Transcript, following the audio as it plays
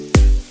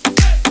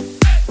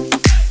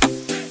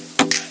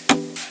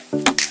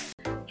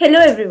Hello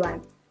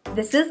everyone,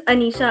 this is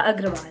Anisha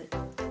Agrawal.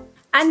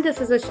 And this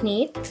is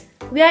Ashneet.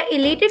 We are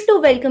elated to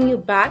welcome you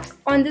back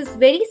on this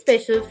very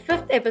special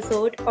 5th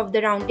episode of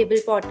the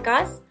Roundtable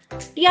podcast,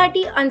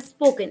 TRT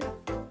Unspoken.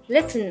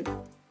 Listen,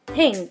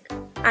 think,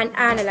 and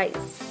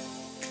analyze.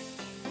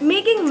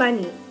 Making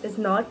money is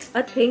not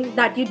a thing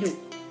that you do,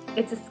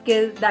 it's a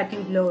skill that you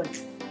learn.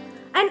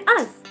 And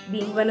us,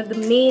 being one of the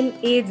main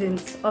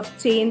agents of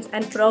change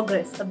and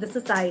progress of the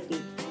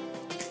society,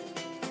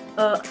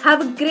 have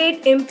a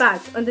great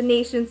impact on the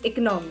nation's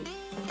economy.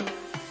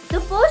 The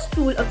first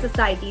rule of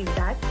society is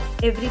that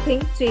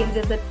everything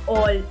changes at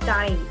all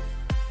times.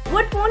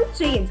 What won't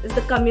change is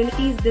the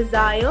community's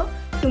desire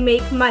to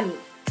make money.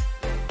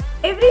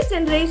 Every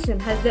generation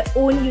has their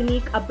own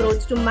unique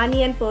approach to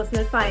money and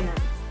personal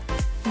finance.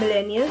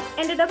 Millennials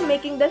ended up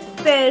making their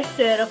fair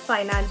share of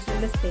financial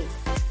mistakes.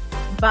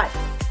 But,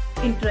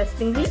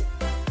 interestingly,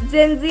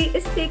 Gen Z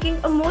is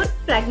taking a more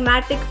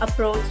pragmatic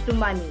approach to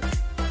money.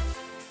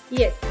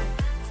 Yes,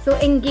 so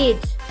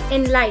engage,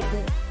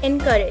 enlighten,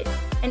 encourage,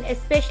 and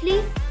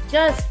especially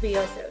just be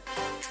yourself.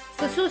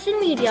 So social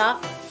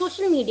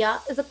media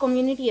is a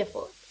community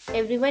effort.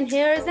 Everyone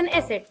here is an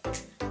asset.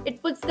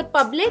 It puts the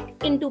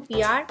public into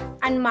PR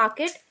and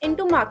market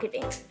into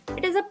marketing.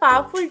 It is a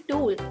powerful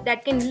tool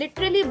that can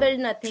literally build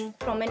nothing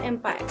from an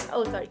empire.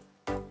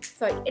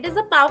 It is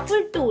a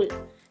powerful tool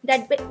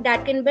that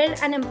can build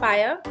an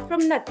empire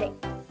from nothing.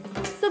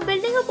 So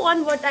building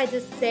upon what I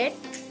just said,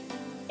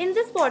 in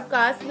this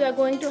podcast, we are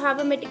going to have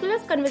a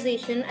meticulous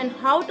conversation on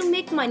how to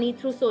make money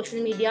through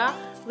social media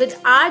with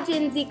our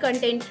Gen Z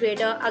content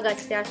creator,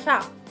 Agastya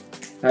Shah.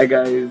 Hi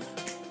guys.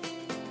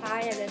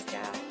 Hi,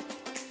 Agastya.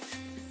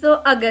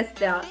 So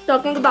Agastya,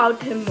 talking about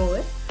him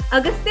more,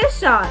 Agastya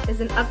Shah is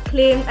an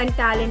acclaimed and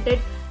talented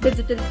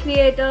digital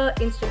creator,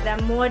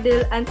 Instagram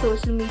model and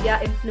social media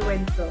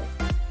influencer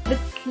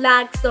with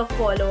lakhs of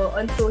followers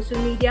on social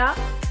media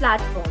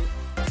platforms.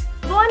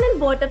 Born and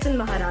brought up in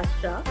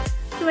Maharashtra,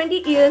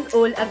 20 years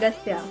old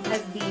Agastya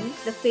has been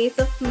the face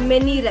of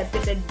many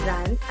reputed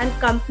brands and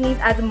companies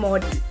as a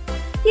model.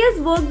 He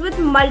has worked with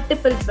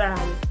multiple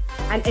brands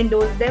and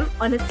endorsed them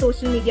on his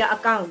social media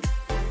accounts.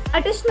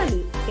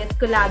 Additionally, he has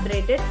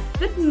collaborated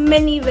with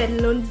many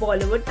well-known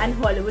Bollywood and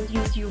Hollywood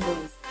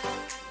YouTubers.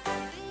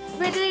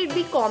 Whether it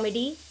be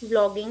comedy,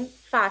 vlogging,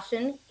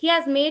 fashion, he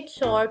has made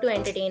sure to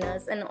entertain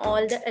us in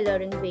all the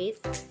alluring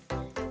ways.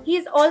 He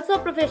is also a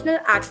professional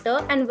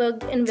actor and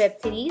worked in web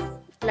series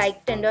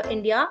like Tender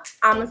India,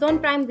 Amazon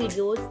Prime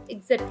Videos,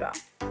 etc.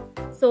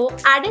 So,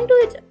 adding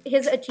to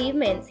his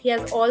achievements, he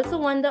has also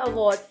won the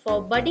award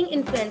for Budding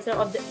Influencer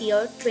of the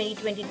Year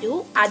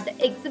 2022 at the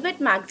Exhibit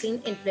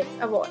Magazine Influx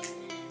Award.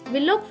 We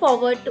look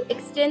forward to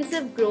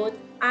extensive growth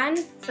and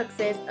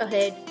success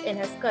ahead in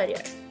his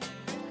career.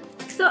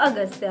 So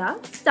Agastya,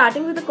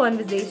 starting with the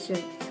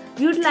conversation,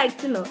 we would like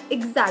to know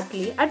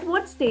exactly at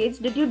what stage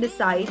did you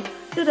decide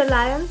to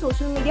rely on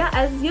social media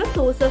as your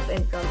source of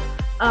income?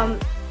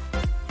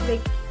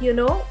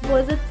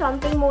 Was it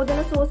something more than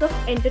a source of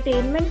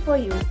entertainment for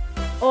you?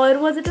 Or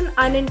was it an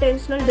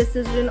unintentional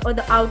decision or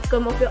the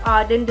outcome of your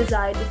ardent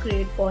desire to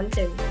create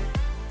content?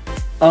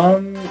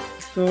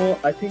 So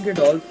I think it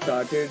all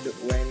started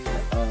when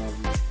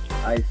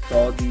I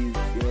saw these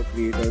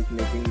creators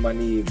making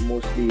money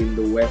mostly in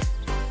the West,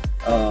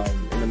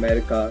 in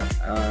America,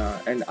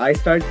 and I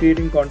started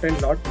creating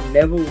content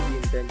never with the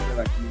intention of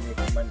actually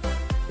making money.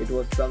 It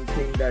was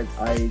something that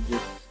I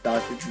just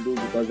started to do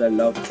because I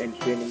love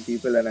entertaining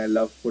people and I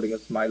love putting a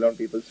smile on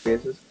people's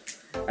faces.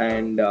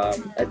 And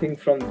I think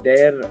from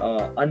there,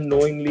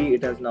 unknowingly,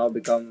 it has now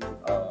become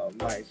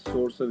my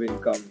source of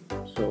income.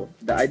 So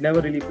I never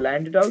really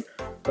planned it out,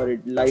 but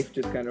life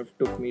just kind of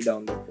took me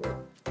down that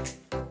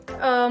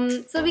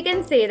road. So we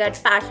can say that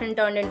passion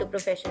turned into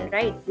profession,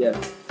 right? Yes,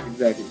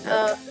 exactly.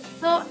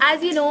 So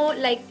as you know,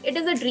 it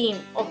is a dream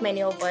of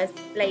many of us,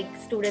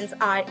 students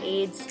our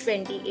age,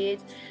 20 age.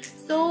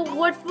 So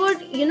what would,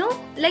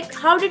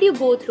 how did you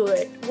go through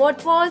it?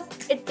 What was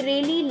it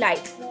really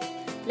like?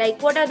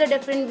 What are the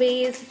different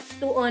ways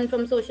to earn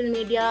from social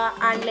media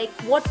and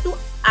what to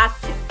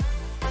actually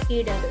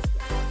succeed in this?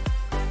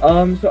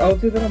 So I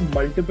would say there are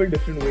multiple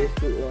different ways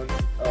to earn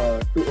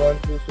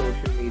through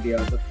social media.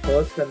 The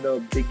first and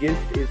the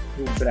biggest is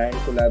through brand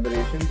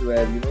collaborations,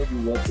 where you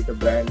work with a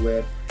brand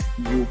where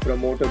you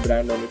promote a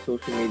brand on your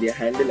social media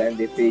handle and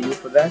they pay you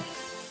for that.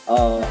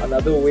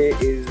 Another way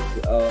is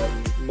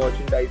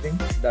merchandising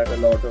that a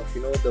lot of the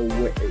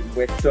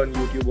Western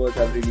YouTubers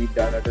have really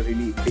done at a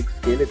really big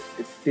scale.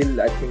 It's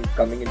still, I think,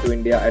 coming into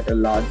India at a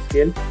large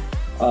scale.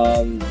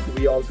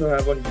 We also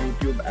have on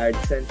YouTube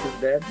AdSense is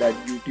there, that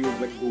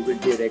YouTube and Google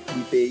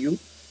directly pay you.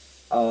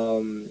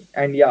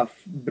 And yeah,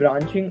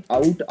 branching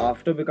out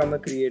after becoming a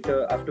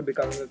creator,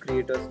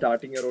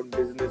 starting your own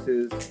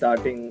businesses,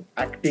 starting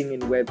acting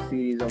in web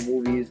series or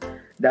movies,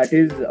 that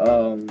is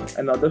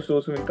another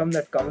source of income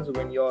that comes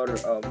when you're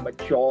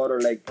mature or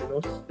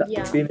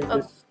been in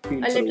this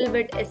field a little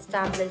bit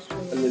established.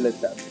 A little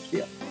established,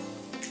 yeah.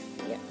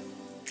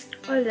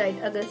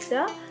 Alright,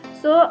 Agastya.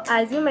 So,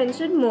 as you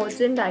mentioned,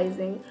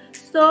 merchandising.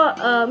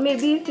 So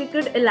maybe if you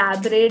could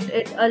elaborate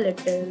it a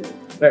little.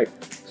 Right.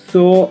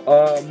 So,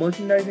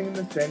 merchandising in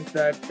the sense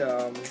that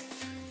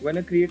when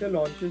a creator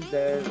launches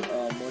their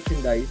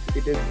merchandise,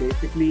 it is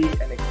basically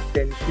an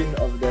extension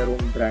of their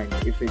own brand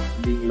if it's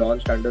being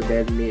launched under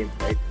their name,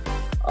 right?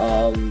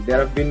 There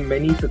have been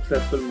many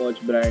successful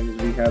merch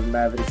brands. We have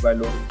Maverick by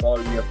Logan Paul,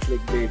 we have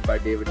Clickbait by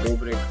David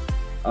Dobrik.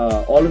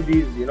 All of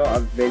these, are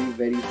very,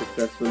 very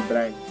successful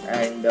brands.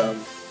 And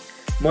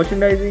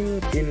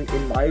merchandising,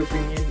 in my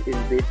opinion, is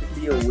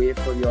basically a way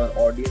for your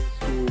audience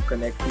to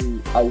connect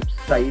you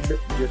outside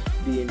just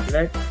the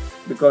internet.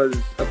 Because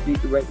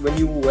when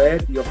you wear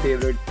your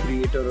favorite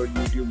creator or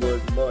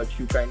YouTuber's merch,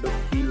 you kind of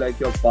feel like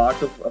you're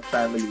part of a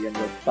family and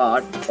you're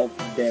part of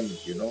them,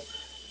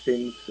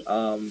 since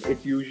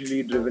it's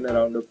usually driven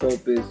around a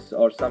purpose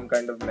or some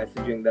kind of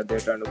messaging that they're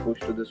trying to push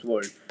to this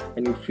world.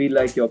 And you feel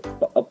like you're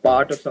a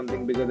part of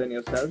something bigger than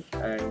yourself,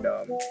 and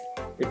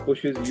it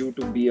pushes you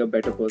to be a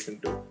better person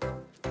too.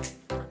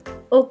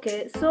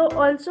 Okay, so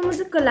also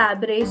मुझे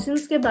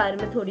collaborations के बारे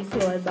में थोड़ी सी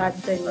और बात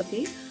करनी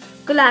थी.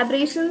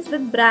 Collaborations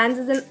with brands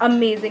is an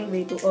amazing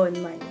way to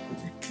earn money.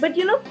 But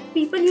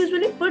people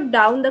usually put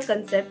down the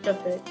concept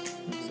of it.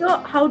 So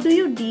how do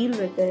you deal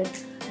with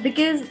it?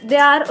 Because they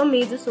are a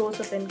major source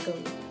of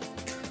income.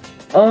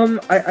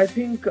 I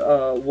think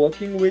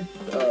working with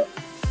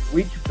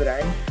which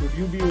brand should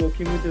you be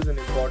working with is an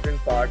important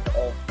part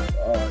of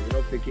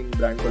picking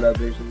brand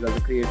collaborations as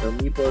a creator.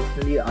 Me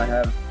personally, I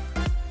have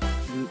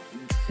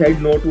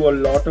said no to a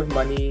lot of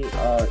money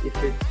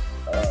if it's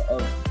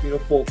a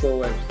poker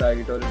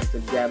website or if it's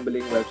a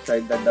gambling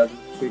website that doesn't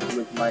fit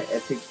with my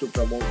ethics to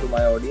promote to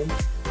my audience.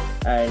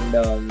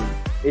 And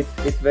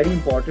it's very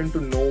important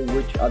to know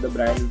which are the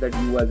brands that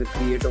you as a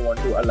creator want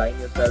to align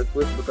yourself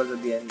with, because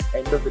at the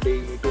end of the day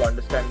you need to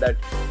understand that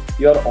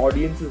your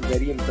audience is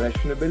very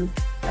impressionable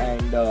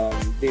and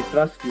they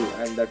trust you,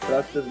 and that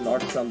trust is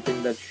not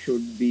something that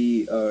should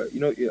be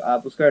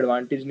आप उसका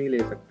advantage नहीं ले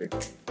सकते.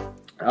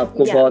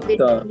 आपको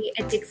basically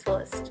ethics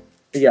first.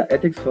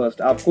 Ethics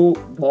first. आपको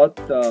बहुत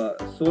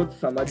सोच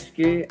समझ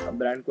के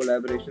ब्रांड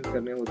कोलैबोरेशन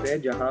करने होते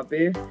हैं जहाँ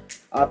पे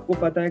आपको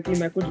पता है कि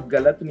मैं कुछ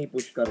गलत नहीं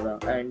पुश कर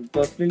रहा. And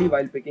personally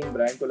while picking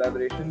brand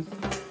collaborations,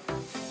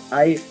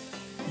 I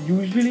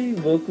usually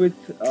work with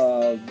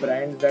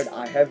brands that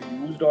I have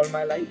used all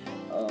my life.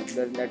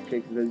 There's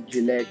Netflix, there's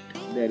Gillette,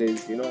 there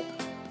is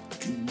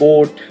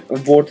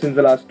Boat since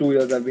the last 2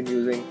 years I've been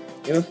using,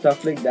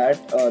 stuff like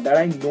that that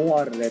I know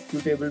are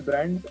reputable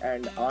brands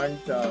and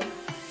aren't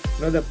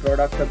the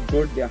products are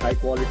good, they're high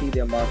quality,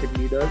 they're market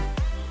leaders.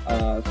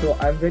 So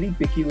I'm very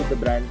picky with the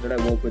brands that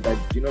I work with. I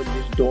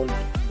just don't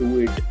do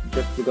it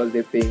just because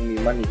they're paying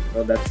me money.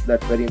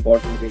 That's very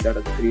important to me, that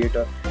as a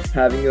creator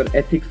having your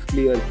ethics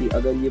clear कि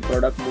अगर ये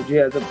product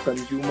मुझे as a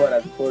consumer,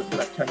 as a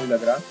person अच्छा नहीं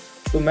लग रहा,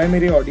 तो मैं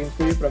मेरे audience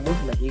को ये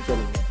promote नहीं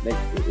करूँगा. Like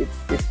it's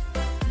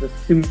the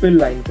simple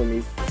line for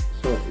me.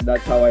 So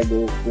that's how I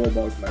go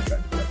about my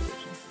brand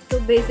collaboration. So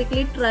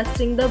basically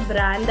trusting the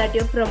brand that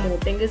you're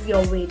promoting is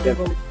your way to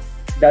go.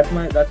 That's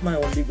my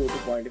only go-to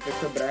point. If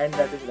it's a brand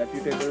that is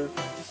reputable,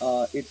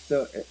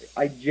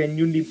 I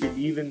genuinely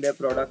believe in their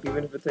product,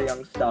 even if it's a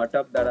young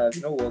startup that I've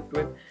worked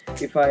with.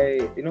 If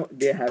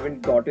they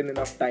haven't gotten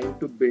enough time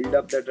to build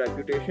up that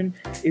reputation,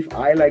 if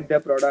I like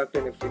their product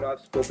and if I've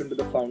spoken to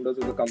the founders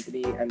of the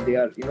company and they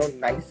are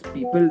nice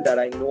people that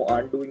I know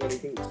aren't doing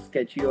anything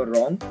sketchy or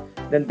wrong,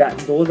 then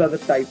those are the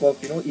type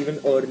of even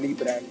early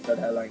brands that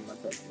I align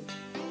myself with.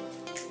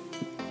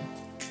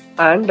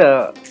 And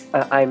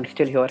I'm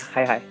still here.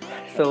 Hi.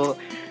 So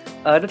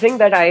the thing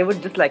that I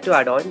would just like to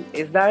add on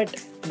is that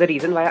the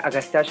reason why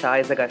Agastya Shah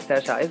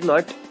is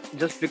not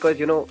just because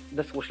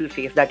the social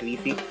face that we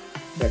see.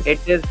 Right.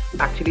 It is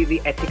actually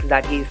the ethics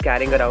that he is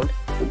carrying around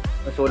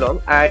for so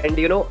long. And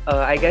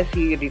I guess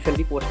he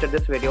recently posted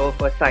this video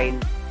of a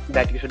sign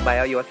that you should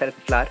buy yourself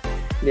a flower.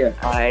 Yeah.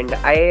 And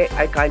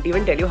I can't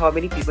even tell you how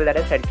many people that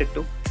I sent it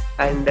to.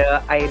 And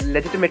I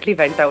legitimately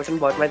went out and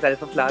bought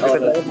myself a flower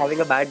because I was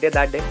having a bad day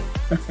that day.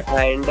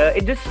 And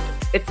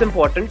it's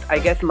important. I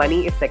guess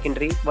money is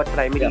secondary. What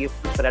primary is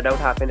to spread out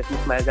happiness and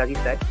smiles, as he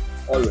said.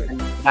 Always.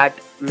 And that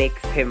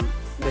makes him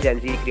the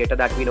Gen Z creator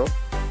that we know.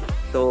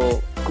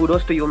 So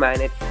kudos to you,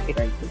 man.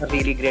 It's a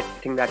really great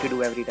thing that you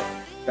do every day.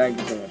 Thank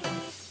you so much.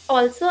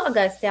 Also,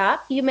 Agastya,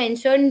 you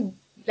mentioned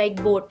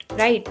Boat,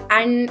 right?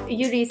 And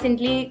you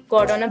recently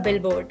got on a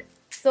billboard.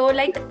 So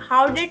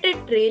how did it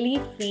really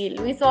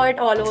feel? We saw it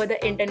all over the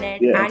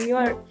internet and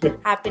your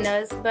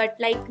happiness, but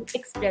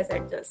express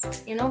it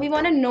just. We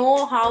want to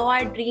know how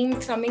our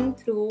dreams coming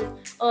through,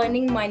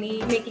 earning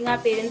money, making our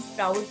parents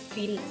proud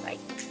feels like.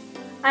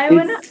 I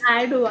want to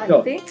add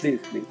one thing. Please.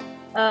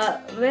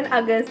 When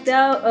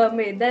Agastya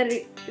made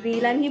the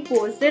reel and he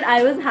posted,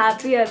 I was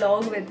happy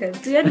along with him.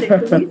 So you're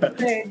literally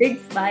spreading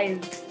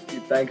smiles.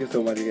 Thank you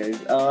so much, guys.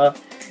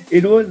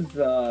 It was,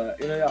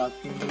 you're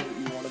asking me,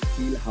 you want to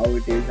feel how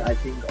it is. I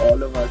think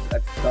all of us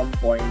at some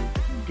point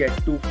will get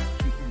to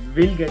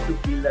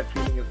feel that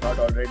feeling, if not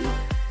already.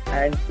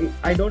 And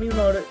I don't even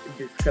know how to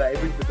describe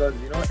it, because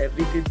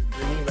every kid's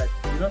dream at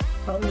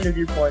some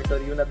little point, or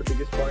even at the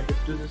biggest point, is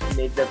to just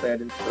make their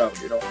parents proud,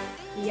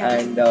 Yeah.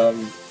 And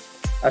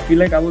I feel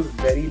like I was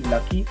very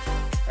lucky,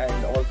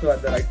 and also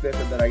at the right place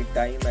at the right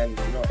time, and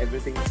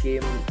everything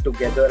came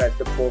together at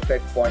the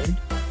perfect point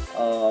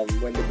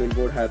when the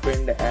billboard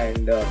happened,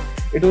 and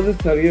it was a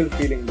surreal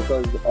feeling,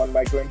 because on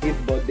my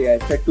 20th birthday I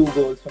set 2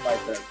 goals for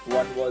myself.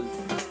 One was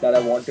that I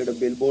wanted a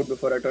billboard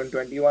before I turned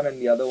 21, and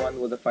the other one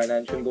was a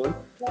financial goal.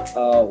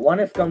 One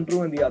has come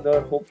true, and the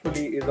other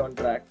hopefully is on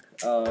track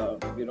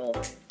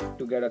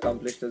to get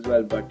accomplished as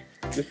well. But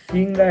just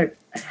seeing that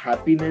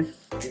happiness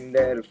in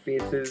their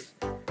faces,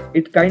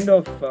 it kind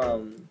of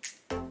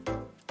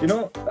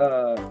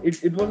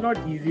it was not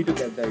easy to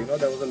get there.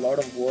 There was a lot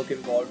of work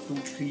involved,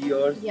 2-3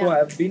 years. Yeah. So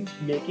I've been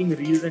making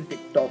reels and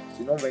TikToks,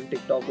 when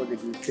TikTok was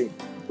existing.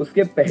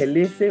 Uske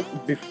pehle se,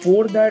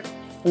 before that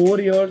 4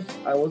 years,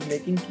 I was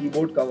making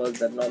keyboard covers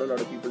that not a lot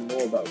of people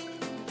know about.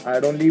 I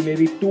had only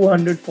maybe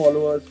 200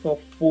 followers for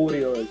 4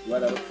 years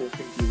while I was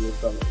posting keyboard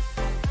covers.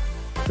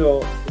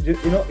 So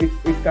just,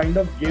 it kind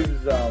of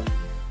gives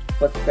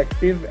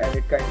perspective, and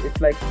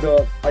it's like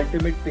the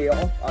ultimate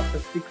payoff after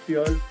 6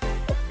 years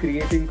of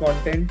creating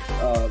content,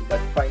 that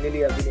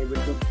finally I've been able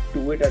to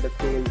do it at a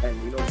scale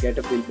and get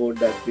a billboard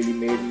that really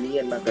made me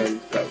and my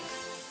parents proud.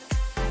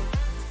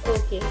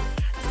 Okay.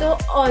 So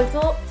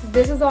also,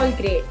 this is all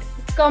great.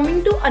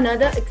 Coming to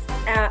another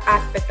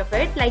aspect of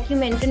it, like you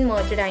mentioned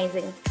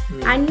merchandising,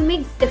 and you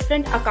make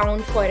different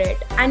accounts for it,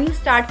 and you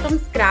start from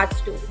scratch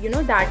too.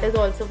 That is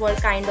also for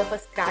kind of a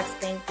scratch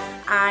thing.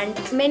 And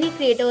many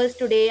creators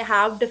today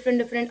have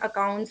different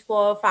accounts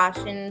for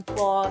fashion,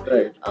 for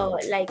Right.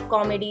 like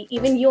comedy.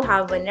 Even you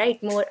have one,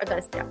 right? More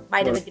Agastya,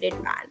 by the way, great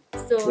fan.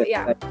 So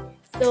Yeah. yeah.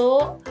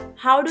 So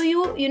how do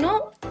you,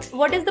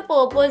 what is the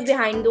purpose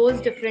behind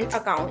those different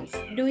accounts?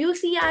 Do you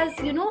see as,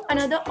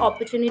 another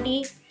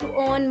opportunity to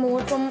earn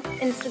more from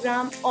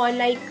Instagram, or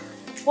like,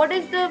 what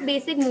is the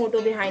basic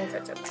motto behind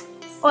such accounts?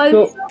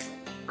 Also,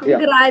 yeah.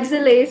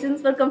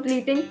 congratulations for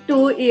completing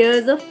 2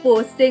 years of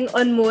posting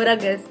on More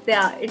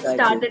Agastya. It Thank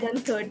started on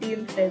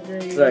 13th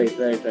February.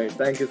 Right.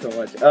 Thank you so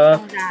much.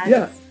 Congrats.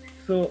 Yeah.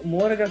 So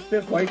More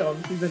Agastya, quite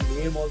honestly, the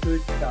name also,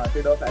 it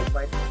started off as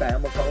my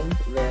spam account,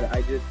 where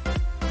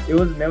it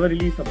was never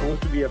really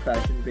supposed to be a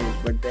fashion page,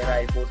 but then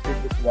I posted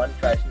this one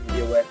fashion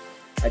video where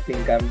I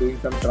think I'm doing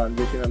some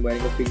transition. I'm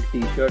wearing a pink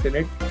t-shirt in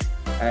it,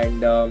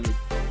 and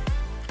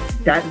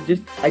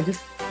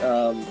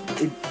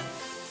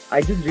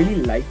I just really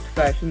liked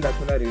fashion. That's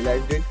when I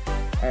realized it,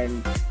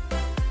 and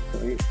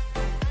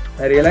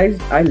I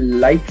realized I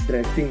like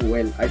dressing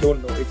well. I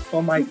don't know, it's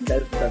for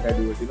myself that I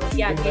do it.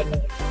 Yeah, Even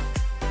when-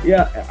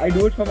 Yeah, I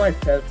do it for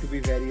myself, to be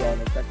very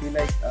honest. I feel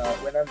like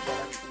when I'm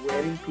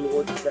wearing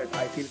clothes that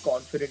I feel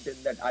confident in,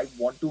 that I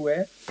want to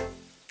wear,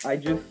 I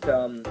just,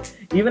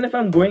 even if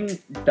I'm going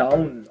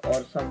down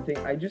or something,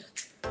 I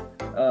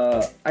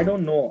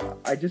don't know,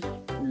 I just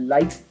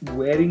like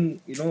wearing,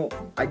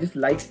 I just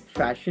like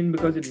fashion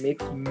because it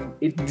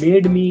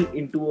made me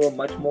into a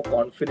much more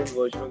confident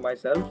version of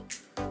myself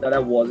that I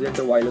wasn't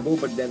a while ago.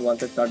 But then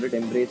once I started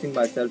embracing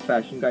myself,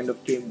 fashion kind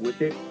of came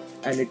with it.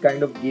 And it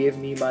kind of gave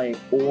me my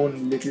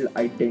own little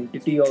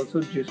identity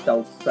also, just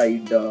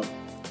outside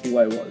who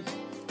I was.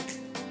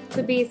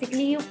 So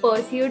basically, you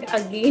pursued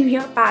again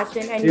your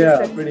passion, and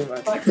Yeah, you pretty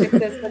much. got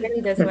successful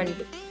in this one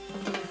too.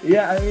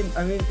 Yeah,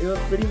 I mean, it was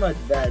pretty much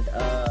that.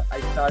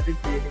 I started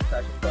creating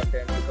fashion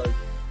content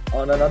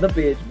on another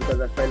page, because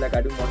I felt like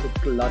I didn't want to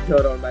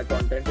clutter all my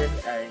content in,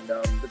 and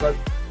because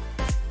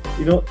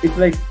it's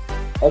like,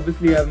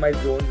 obviously I have my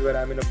zones where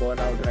I'm in a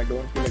burnout and I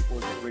don't feel like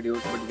posting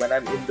videos, but when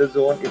I'm in the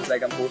zone, it's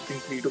like I'm posting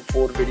 3 to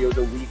 4 videos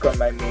a week on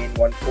my main,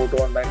 1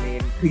 photo on my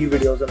main, 3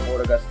 videos on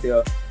More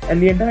Agastya.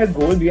 And the entire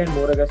goal behind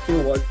More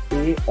Agastya was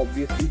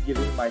obviously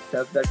giving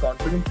myself that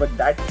confidence, but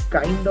that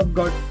kind of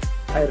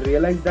I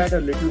realized that a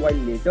little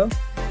while later.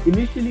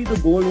 Initially the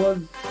goal was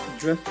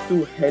just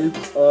to help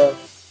a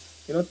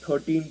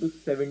 13 to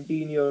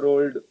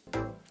 17-year-old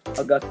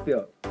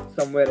Agastya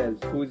somewhere else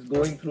who is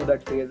going through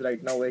that phase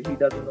right now, where he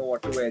doesn't know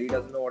what to wear, he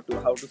doesn't know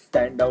how to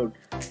stand out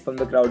from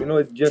the crowd.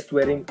 It's just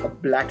wearing a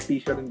black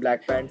t-shirt and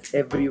black pants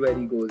everywhere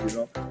he goes.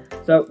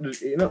 So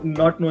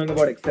not knowing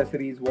about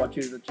accessories,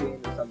 watches, a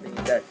chain or something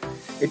like that.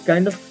 It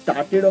kind of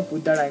started off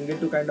with that angle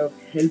to kind of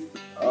help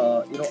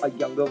a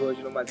younger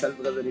version of myself,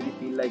 because I really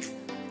feel like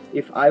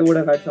if I would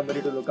have had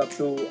somebody to look up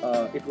to,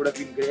 it would have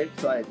been great.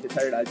 So I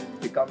decided I'll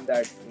just become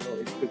that.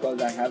 It's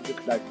because I have this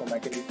platform, I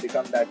can just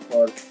become that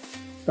for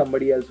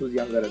somebody else who's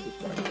younger at this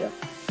point. Yeah.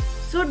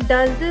 So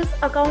does this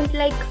account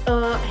like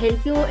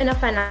help you in a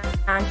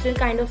financial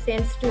kind of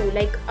sense too?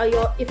 Like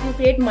if you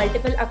create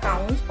multiple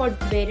accounts for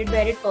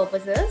varied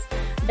purposes,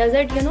 does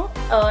it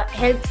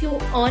helps you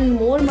earn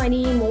more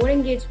money, more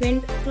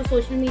engagement through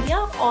social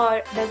media,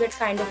 or does it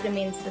kind of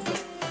remains the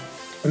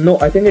same? No,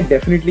 I think it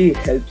definitely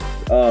helps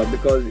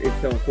because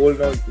it's a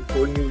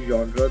whole new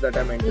genre that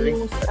I'm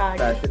entering,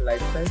 fashion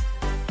lifestyle,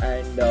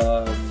 and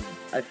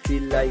I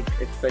feel like,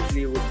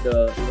 especially with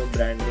the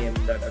brand name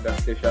that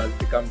Agastya Shah has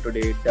become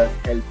today, it does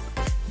help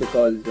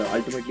because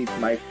ultimately it's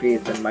my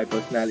face and my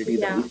personality.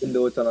 Yeah. That even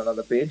though it's on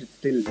another page, it's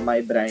still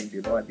my brand,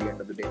 you know, at the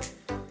end of the day.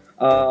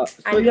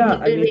 And Yeah,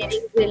 people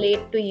really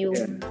relate to you.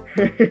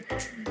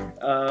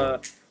 yeah.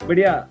 But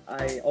yeah,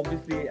 I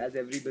obviously, as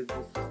every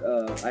business,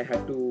 I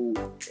had to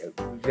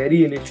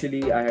very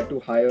initially I had to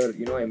hire,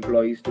 you know,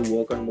 employees to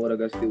work on More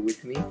Agastya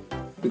with me,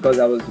 because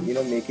I was, you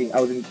know,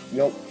 I was in, you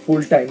know,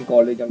 full-time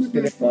college. I'm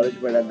still in college,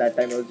 but at that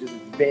time it was just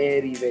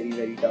very, very,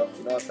 very tough,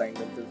 you know,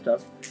 assignments and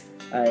stuff.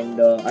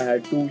 And I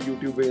had 2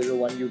 YouTube videos,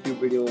 1 YouTube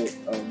video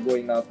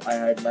going up. I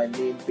had my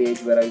main page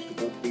where I used to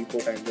post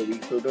 3-4 times a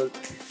week. So it was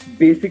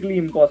basically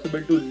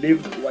impossible to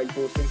live while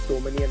posting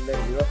so many and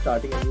then, you know,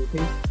 starting a new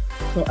thing.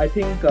 So I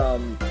think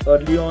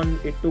early on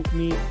it took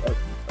me a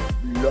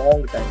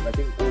long time. I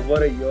think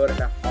over a year and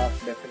a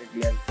half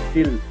definitely, and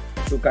still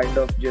to kind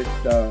of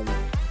just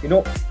you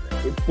know,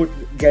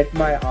 get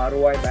my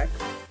ROI back.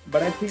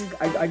 But I think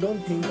I don't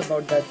think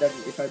about that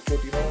if I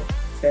put, you know,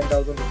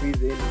 10,000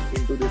 rupees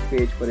into this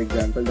page, for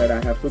example, that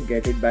I have to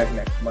get it back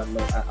next month.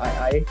 No,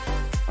 I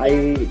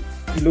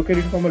look at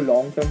it from a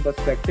long-term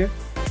perspective,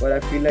 where I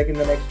feel like in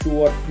the next 2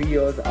 or 3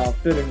 years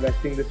after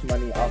investing this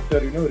money,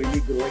 after, you know, really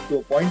growing to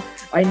a point,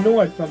 I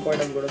know at some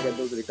point I'm going to get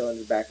those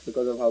returns back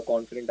because of how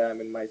confident I am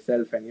in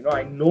myself, and, you know,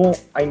 I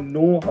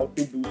know how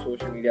to do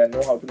social media, I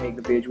know how to make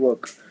the page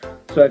work.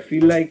 So I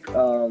feel like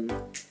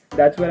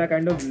that's where I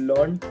kind of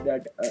learned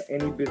that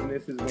any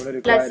business is going to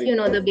require. Plus, you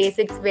know the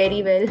basics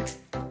very well.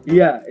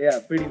 Yeah,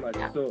 pretty much.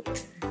 Yeah. So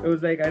it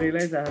was like I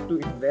realized I have to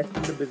invest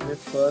in the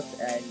business first,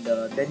 and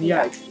then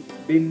it's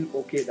been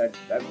okay that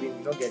I've been,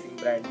 you know, getting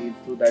brand deals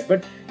through that.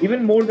 But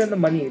even more than the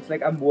money, it's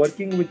like I'm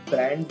working with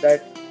brands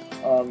that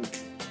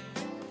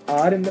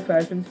are in the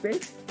fashion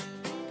space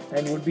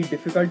and would be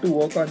difficult to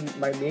work on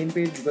my main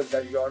page because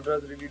that genre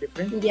is really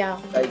different. Yeah.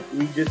 Like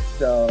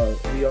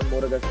we on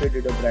More Agastya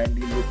did a brand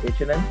deal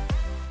with H&M,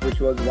 which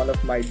was one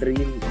of my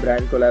dream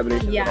brand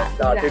collaborations when I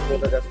started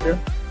More Agastya.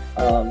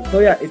 So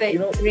yeah, it's, you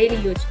know, really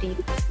huge deal.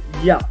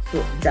 Yeah,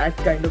 so that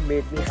kind of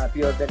made me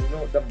happier than, you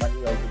know, the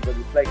money also, because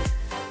it's like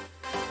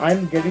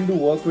I'm getting to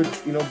work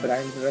with, you know,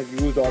 brands that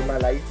I've used all my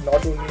life,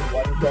 not only in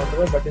one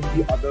genre but in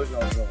the other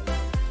genre also.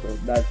 So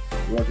that's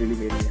what really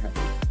made me happy.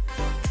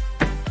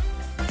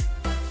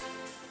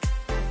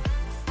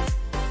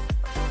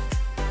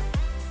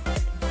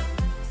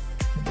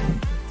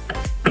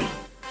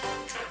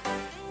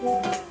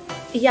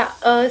 Yeah,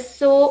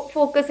 so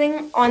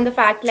focusing on the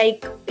fact,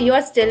 like, you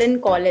are still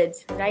in college,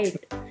 right?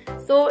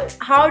 So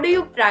how do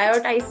you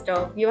prioritize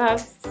stuff? You have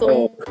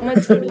so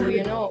much to do,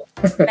 you know,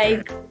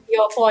 like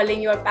you're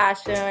following your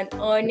passion,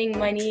 earning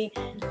money,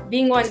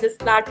 being on this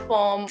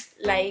platform,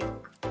 like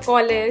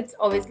college,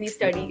 obviously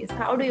studies.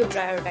 How do you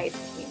prioritize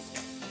things?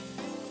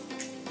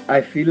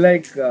 I feel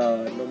like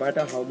no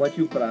matter how much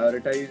you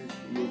prioritize,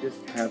 you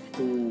just have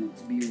to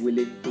be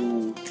willing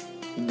to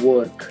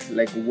work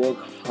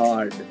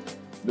hard.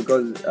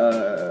 Because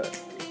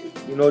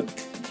you know,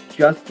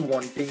 just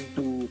wanting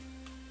to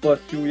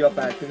pursue your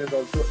passion is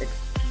also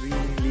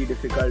extremely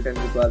difficult and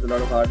requires a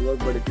lot of hard work.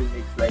 But if you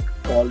mix like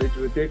college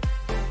with it,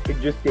 it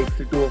just takes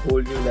it to a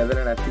whole new level.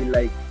 And I feel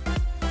like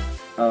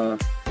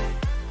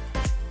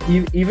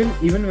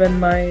even when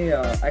my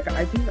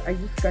I think I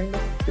just kind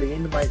of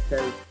trained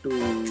myself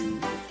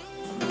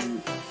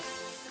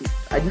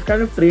I just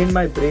kind of trained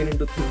my brain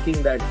into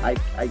thinking that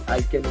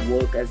I can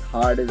work as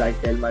hard as I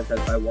tell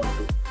myself I want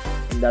to,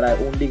 and that I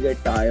only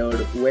get tired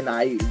when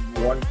I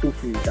want to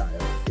feel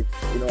tired.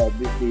 It's, you know,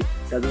 obviously it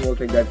doesn't work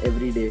like that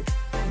every day,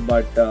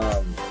 but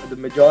the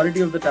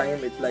majority of the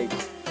time it's like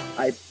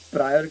I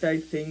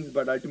prioritize things,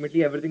 but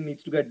ultimately everything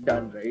needs to get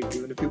done, right?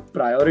 Even if you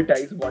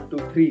prioritize 1, 2,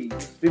 3, you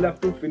still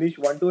have to finish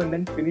 1, 2 and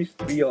then finish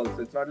 3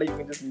 also. It's not like you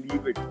can just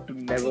leave it to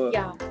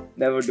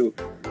never do.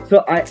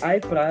 So I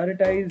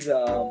prioritize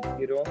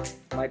you know,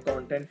 my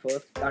content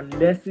first.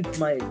 Unless it's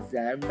my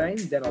exam time,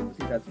 then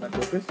obviously that's my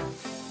focus.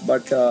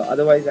 But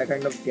otherwise I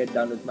kind of get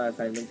done with my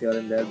assignments here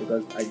and there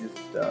because I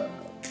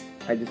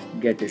just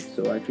get it.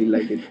 So I feel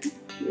like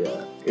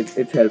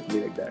it's helped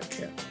me like that.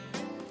 Yeah.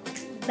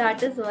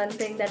 That is one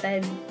thing that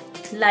I'd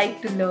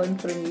like to learn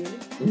from you.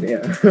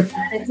 Yeah.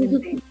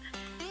 Managing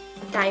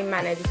time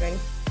management.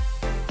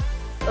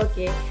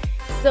 Okay,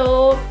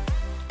 so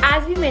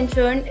as we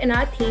mentioned in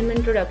our theme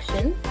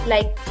introduction,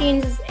 like,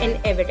 change is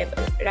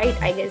inevitable, right?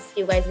 I guess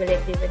you guys will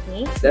agree with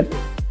me. Definitely.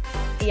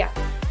 Yeah.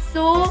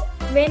 So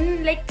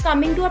when, like,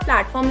 coming to a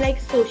platform like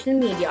social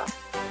media,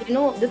 you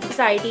know, the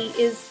society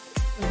is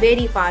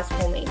very fast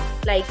moving.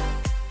 Like,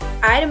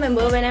 I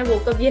remember when I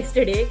woke up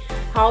yesterday,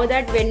 how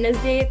that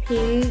Wednesday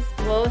themes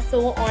were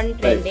so on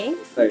trending.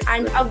 Right.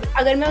 And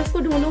अगर मैं उसको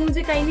ढूंढूं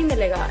मुझे कहीं नहीं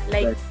मिलेगा.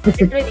 Like,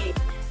 literally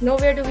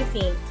nowhere to be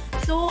seen.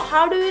 So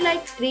how do you,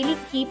 like, really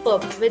keep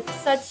up with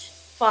such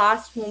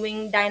fast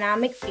moving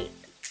dynamic field?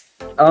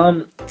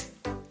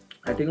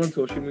 I think on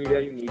social media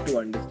you need to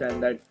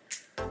understand that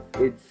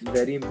it's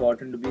very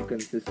important to be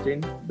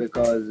consistent,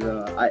 because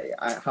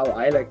how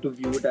I like to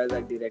view it as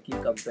I directly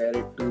compare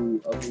it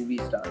to a movie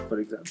star, for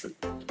example.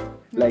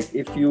 Like,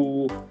 if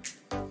you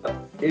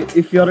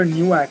if you're a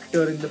new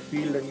actor in the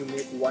field and you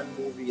make one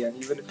movie,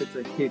 and even if it's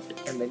a hit,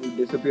 and then you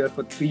disappear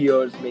for 3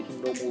 years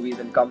making no movies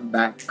and come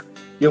back,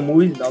 your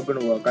movie's not going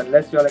to work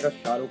unless you're like a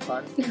Shah Rukh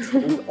Khan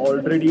who's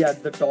already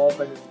at the top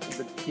and is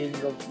the king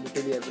of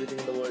literally everything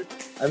in the world.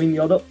 I mean,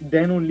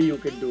 then only you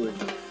can do it.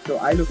 So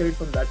I look at it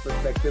from that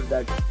perspective,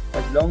 that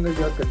as long as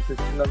you're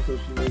consistent on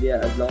social media,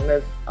 as long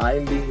as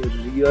I'm being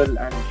real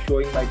and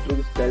showing my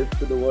true self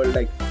to the world,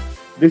 like,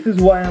 this is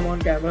who I am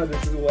on camera,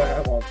 this is who I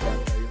am off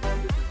camera, this is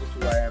just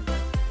who I am.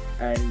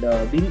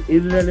 And being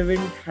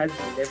irrelevant has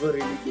never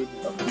really been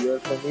a fear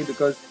for me,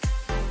 because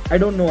I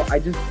don't know, I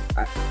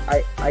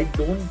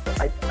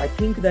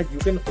think that you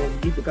can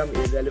only become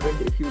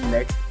irrelevant if you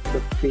let the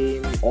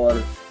fame or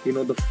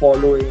the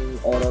following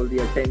or all the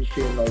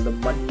attention or the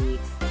money,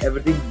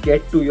 everything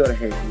get to your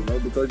head,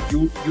 because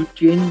you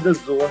change the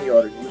zone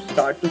you're in. You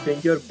start to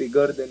think you're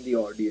bigger than the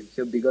audience,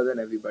 you're bigger than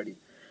everybody.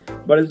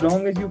 But as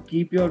long as you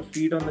keep your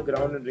feet on the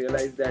ground and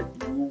realize that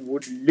you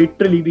would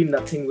literally be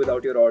nothing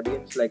without your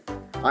audience, like,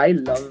 I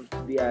love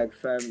the Ag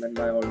Fam and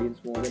my audience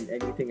more than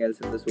anything else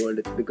in this world.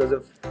 It's because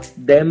of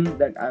them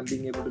that I'm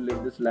being able to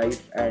live this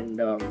life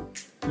and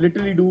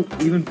literally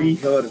even be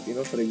here,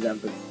 for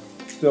example.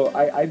 So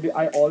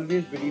I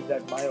always believe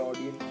that my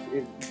audience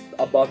is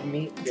above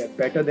me, they're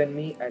better than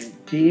me, and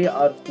they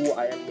are who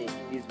I am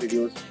making these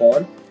videos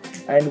for.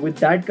 And with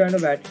that kind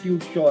of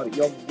attitude, sure,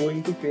 you're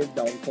going to face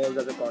downfalls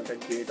as a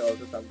content creator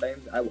also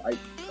sometimes. I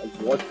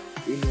was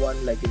in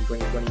one, like in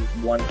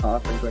 2021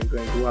 half and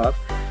 2022 half.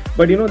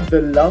 But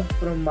the love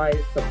from my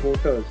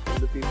supporters,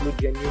 from the people who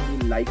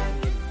genuinely like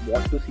me and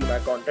want to see my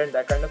content,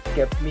 that kind of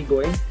kept me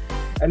going.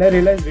 And I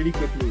realized really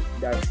quickly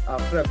that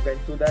after I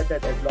went through that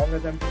as long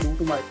as I'm true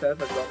to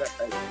myself, as long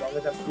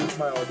as I'm true to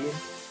my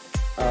audience,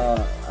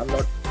 I'm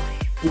not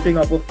putting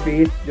up a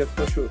face just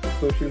for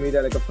social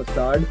media like a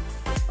facade.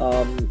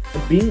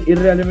 Being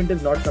irrelevant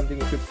is not something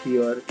you should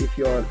fear if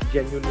you're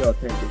genuinely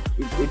authentic.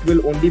 It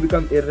will only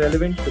become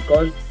irrelevant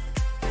because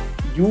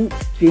you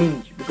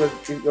change, because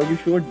you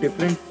show a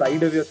different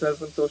side of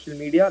yourself on social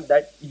media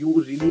that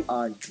you really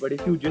aren't. But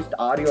if you just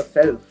are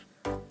yourself,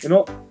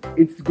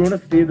 it's going to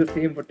stay the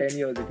same for 10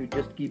 years if you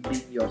just keep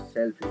being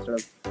yourself instead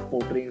of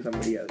portraying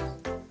somebody else.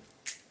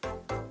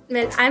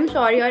 Well, I'm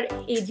sure your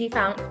AG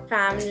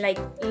fam like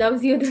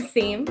loves you the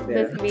same,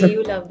 the way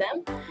you love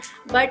them.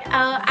 But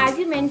as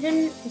you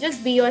mentioned,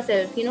 just be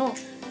yourself,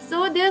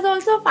 So there's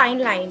also a fine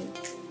line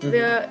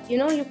where,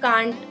 you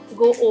can't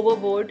go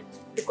overboard,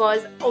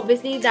 because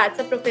obviously that's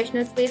a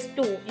professional space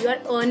too. You are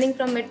earning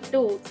from it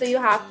too. So you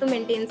have to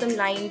maintain some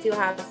lines, you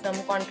have some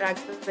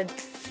contracts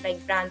with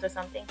like brands or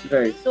something.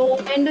 Right. So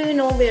when do you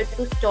know where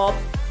to stop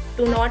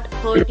to not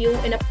hurt you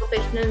in a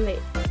professional way?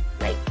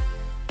 Like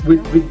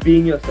with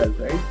being yourself,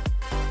 right?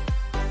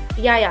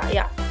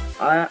 Yeah.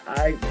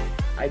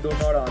 I don't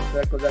know how to answer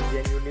that, because I've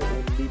genuinely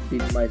only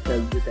been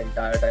myself this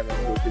entire time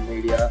on social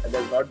media.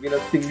 There's not been a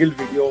single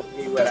video of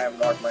me where I am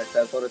not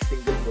myself, or a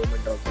single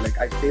moment also. Like,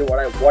 I say what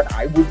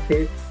I would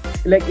say.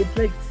 Like, it's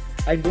like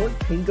I don't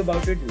think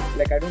about it.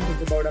 Like, I don't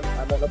think about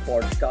I'm on a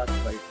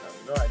podcast right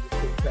now. I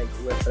just think like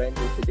we're friends,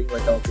 we're sitting, we're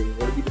talking. It's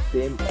going to be the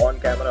same on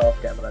camera,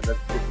 off camera. This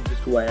is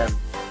just who I am.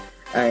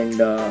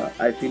 And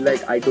I feel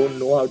like I don't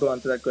know how to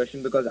answer that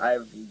question, because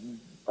I've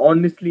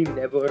honestly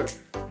never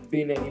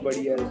been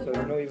anybody else,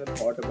 or even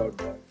thought about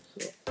that.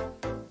 So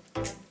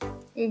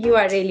you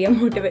are really a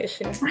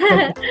motivation.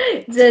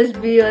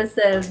 Just be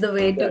yourself, the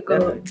way to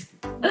go.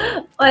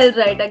 All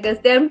right,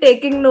 Agastya, I'm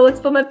taking notes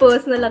for my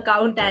personal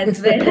account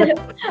as well.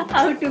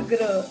 How to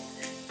grow.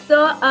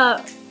 So,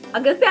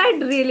 Agastya,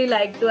 I'd really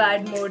like to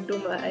add more to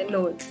my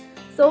notes.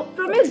 So,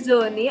 from your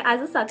journey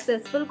as a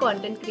successful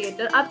content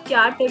creator, आप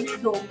क्या tips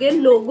दोगे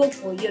लोगों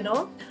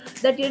को,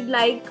 that you'd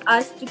like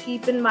us to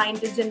keep in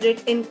mind to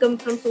generate income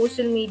from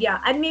social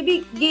media and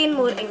maybe gain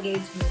more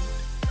engagement?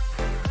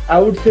 I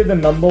would say the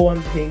number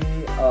one thing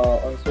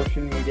on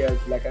social media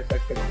is, like I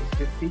said,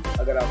 consistency.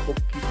 अगर आपको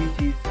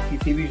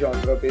किसी भी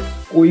genre पे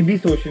कोई भी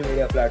social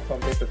media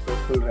platform पे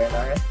successful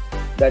रहना है,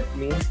 that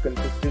means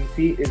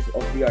consistency is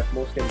of the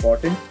utmost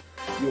importance.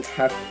 You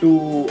have to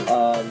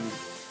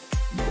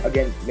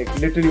again, like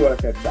literally what I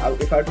said,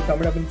 if I had to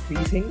sum it up in 3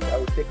 things, I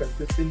would say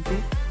consistency,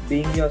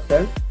 being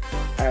yourself,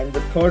 and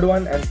the third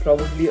one, and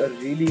probably a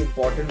really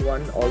important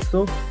one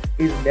also,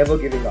 is never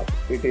giving up.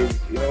 It is,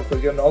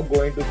 because you're not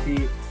going to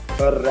see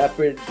a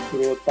rapid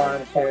growth,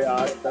 5, 6,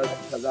 8,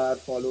 10,000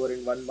 follower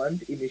in 1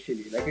 month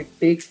initially. Like, it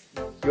takes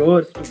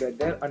years to get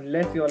there,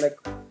 unless you're like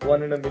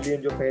 1 in a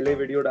million, jo pehle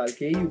video dal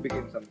ke you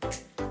became something.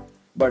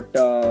 But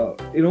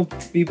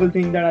people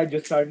think that I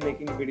just started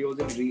making videos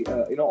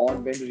in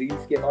on when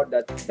Reels came out.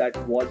 That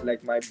was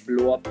like my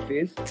blow up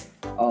phase.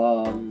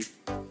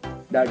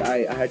 That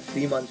I had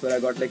 3 months where I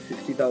got like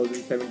 60,000,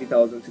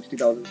 70,000,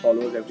 60,000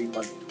 followers every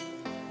month.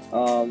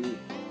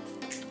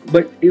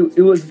 But it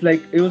was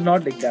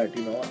not like that.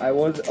 I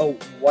was a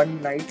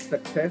one night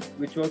success,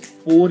 which was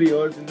 4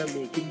 years in the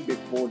making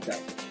before that.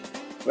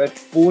 Where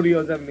 4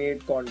 years I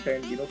made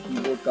content,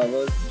 keyboard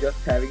covers,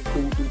 just having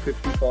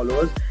 250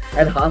 followers,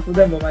 and half of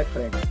them were my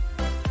friends.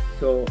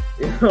 So,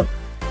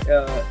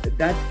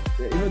 that's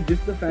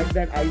just the fact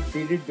that I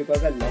did it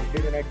because I loved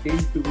it and I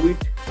didn't do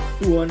it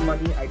to earn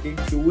money. I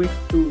didn't do it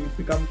to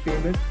become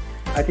famous.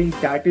 I think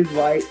that is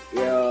why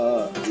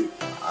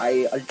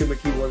I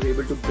ultimately was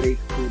able to break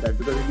through that.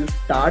 Because if you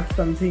start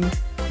something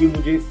कि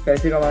मुझे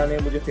पैसे कमाने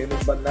हैं, मुझे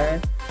famous बनना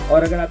है,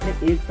 और अगर आपने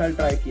 1 साल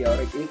ट्राई किया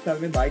और 1 साल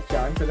में बाय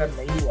चांस अगर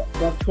नहीं हुआ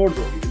तो आप छोड़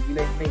दोगे,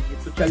 लाइक नहीं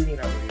ये तो चल नहीं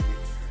रहा मेरे लिए.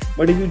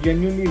 But if you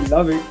genuinely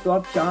love it तो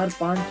आप 4,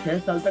 5, 6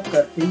 साल तक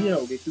करते ही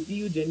रहोगे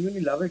क्योंकि यू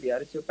जेन्युइनली लव इट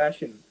यार. It's your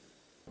passion.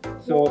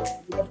 So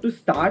you have to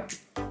start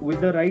with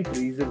the right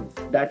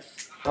reasons.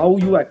 That's how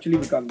you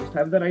actually become. Just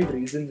have the right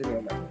reasons in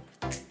your mind.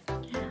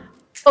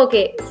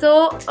 Okay, so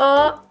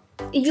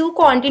you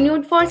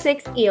continued for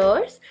 6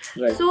 years.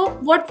 Right. So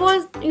what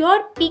was your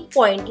peak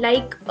point?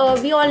 Like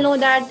we all know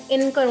that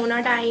in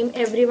Corona time,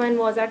 everyone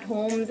was at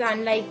homes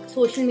and like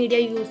social media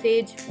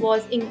usage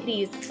was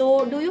increased. So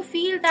do you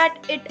feel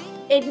that it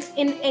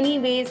in any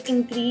ways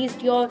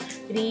increased your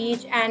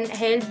reach and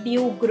helped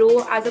you grow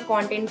as a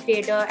content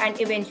creator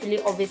and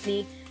eventually obviously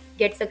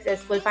get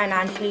successful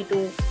financially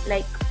too?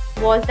 Like,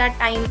 was that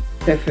time?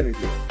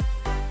 Definitely.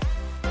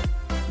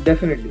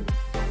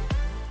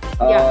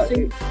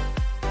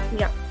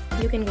 Yeah,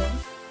 you can go on.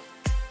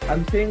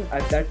 I'm saying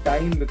at that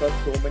time, because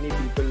so many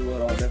people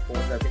were on their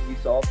phones, I think we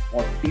saw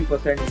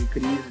 40%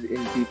 increase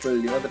in people,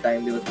 the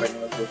time they were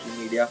spending on social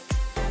media.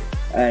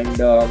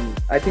 And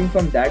I think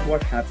from that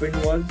what happened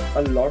was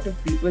a lot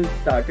of people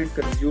started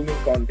consuming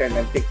content,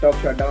 and TikTok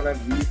shut down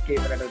and Reels came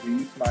in at a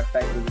really smart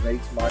time. It was a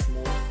very smart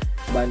move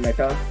by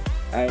Meta.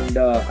 And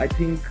I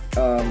think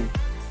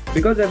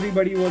because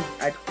everybody was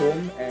at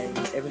home and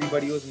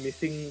everybody was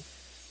missing.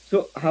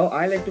 So how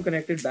I like to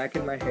connect it back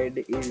in my head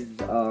is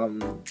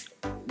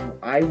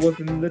I was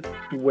in the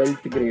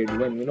 12th grade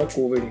when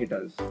COVID hit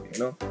us,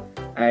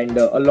 and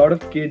a lot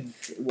of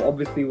kids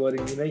obviously were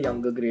in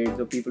younger grades,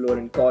 or people who were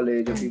in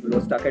college, or people who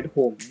were stuck at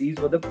home. These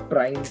were the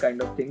prime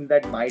kind of things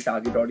that my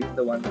target audience,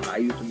 the ones I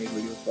used to make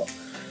videos for.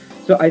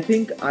 So I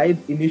think I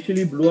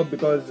initially blew up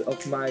because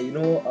of my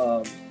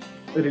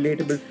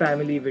relatable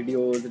family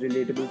videos,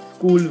 relatable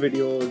school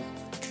videos.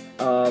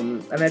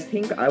 And I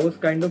think I was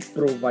kind of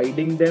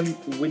providing them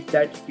with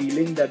that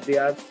feeling that they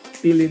are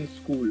still in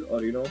school, or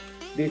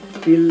they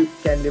still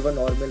can live a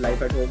normal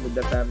life at home with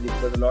their family,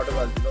 because a lot of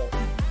us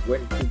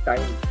went through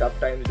tough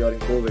times during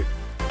COVID.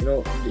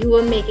 You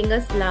were making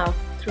us laugh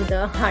through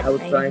the hard times. I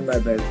was trying my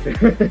best.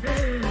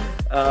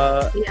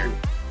 Yeah.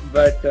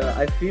 But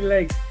I feel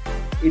like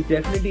it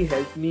definitely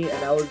helped me,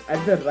 and I was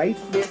at the right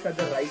place at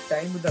the right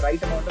time with the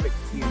right amount of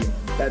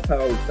experience. That's how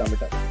I would sum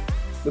it up.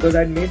 Because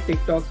I'd made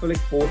TikToks for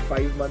like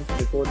 4-5 months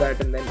before that,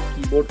 and then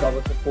keyboard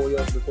covers for 4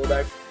 years before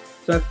that.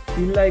 So I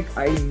feel like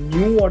I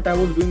knew what I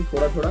was doing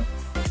thoda.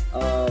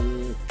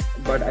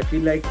 But I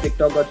feel like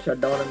TikTok got shut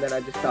down, and then I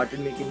just started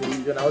making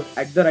reels, and I was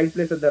at the right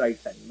place at the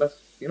right time. Bas,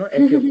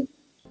 ऐसे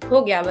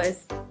हो गया बस.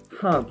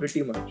 हाँ,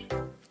 pretty much.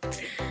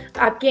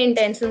 आपके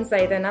intentions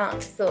सही थे ना?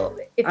 So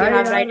if you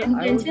have right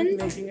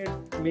intentions, I was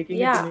making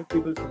it to make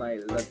people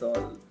smile. That's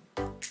all.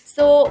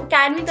 So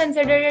can we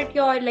consider it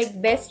your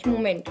best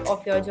moment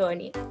of your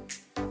journey?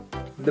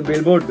 The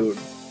billboard, dude.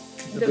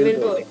 The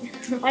billboard.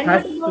 And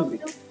has to be.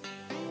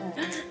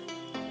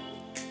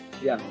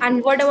 Yeah.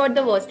 And what about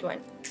the worst one?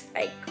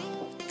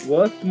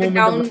 Worst moment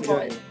downfall of the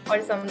journey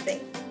or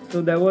something.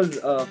 So there was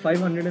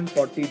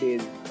 540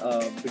 days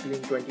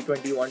between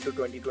 2021 to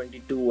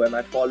 2022 where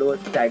my followers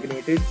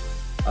stagnated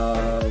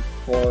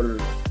for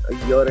a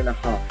year and a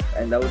half,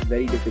 and that was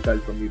very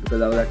difficult for me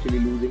because I was actually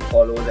losing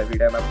followers every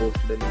time I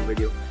posted a new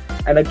video.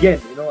 And again,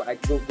 I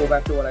go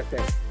back to what I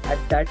said. At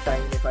that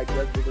time, if I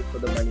just did it for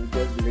the money,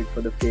 just did it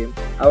for the fame,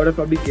 I would have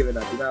probably given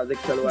up. I was like,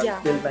 chalo,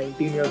 I'm still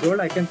 19 years old,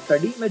 I can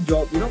study, मैं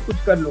job,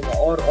 कुछ कर लूँगा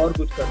और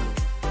कुछ कर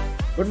लूँगा.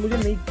 But मुझे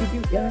नहीं,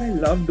 क्योंकि यार, I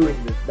love doing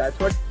this. That's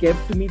what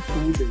kept me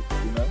through this,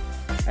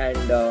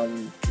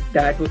 And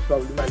that was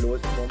probably my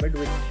lowest moment,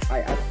 which I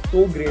am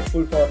so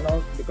grateful for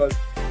now, because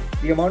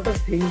the amount of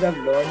things I've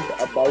learned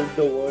about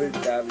the world,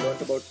 that I've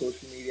learned about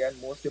social media,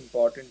 and most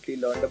importantly,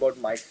 learned about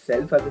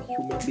myself as a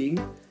human being.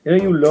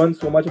 You learn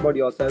so much about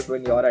yourself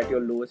when you're at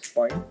your lowest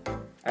point.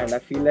 And I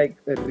feel like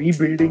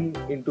rebuilding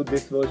into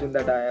this version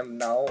that I am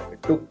now,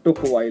 it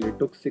took a while. It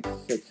took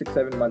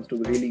 6-7 months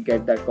to really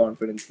get that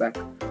confidence back.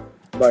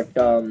 But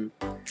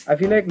I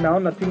feel like now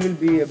nothing will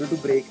be able to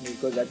break me,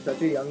 because at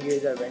such a young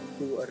age, I went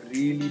through a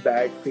really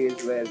bad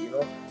phase where,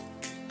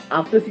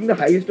 after seeing the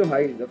highest of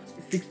highs of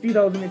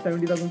 60,000 and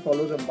 70,000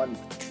 followers a month,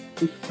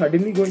 to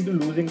suddenly going to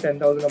losing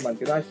 10,000 a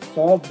month, I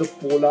saw the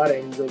polar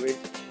ends of it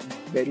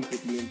very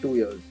quickly in 2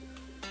 years.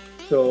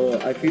 So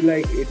I feel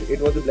like it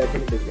was a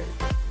blessing in disguise.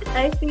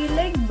 I feel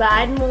like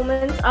bad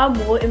moments are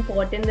more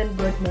important than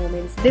good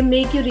moments. They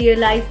make you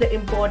realize the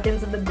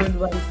importance of the good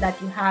ones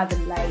that you have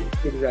in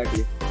life.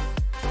 Exactly.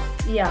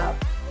 Yeah.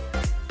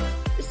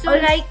 So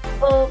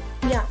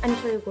yeah, I'm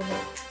sure you go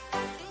ahead.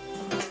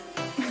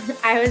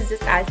 I was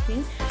just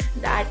asking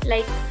that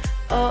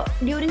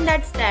during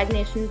that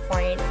stagnation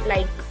point,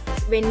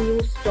 when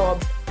you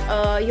stopped,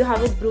 you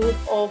have a group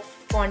of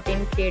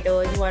content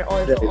creators who are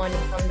also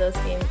earning from the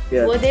same.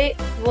 Yeah.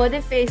 Were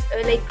they faced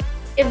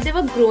if they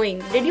were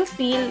growing, did you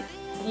feel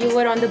you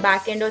were on the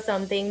back end or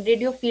something?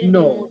 Did you feel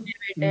No,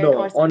 demotivated no,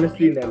 or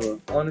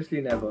something?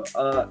 honestly never.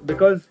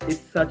 Because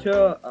it's such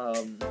a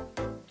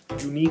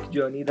unique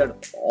journey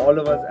that all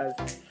of us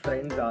as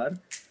friends are,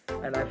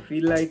 and I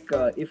feel like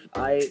if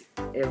I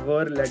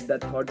ever let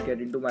that thought get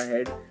into my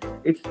head,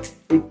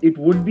 it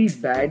would be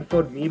bad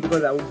for me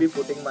because I would be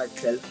putting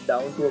myself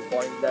down to a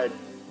point that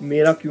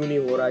मेरा क्यों नहीं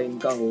हो रहा है,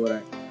 इनका हो रहा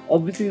है.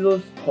 Obviously,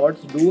 those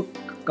thoughts do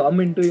come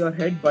into your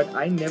head, but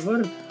I never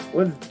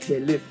was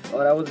jealous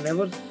or I was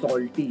never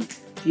salty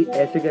कि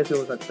ऐसे कैसे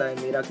हो सकता है,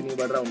 मेरा क्यों नहीं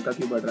बढ़ रहा, उनका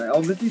क्यों बढ़ रहा है.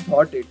 Obviously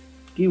thought it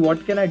कि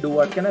what can I do,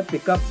 what can I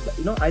pick up,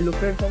 I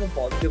looked at it from a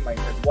positive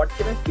mindset. What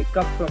can I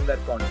pick up from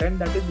that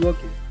content that is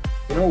working?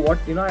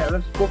 I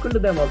have spoken to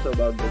them also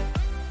about this.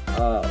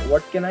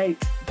 What can I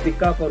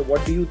pick up, or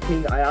what do you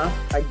think?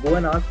 I go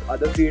and ask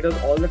other creators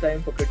all the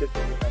time for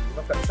criticism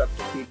and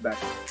constructive feedback.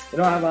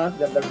 I've asked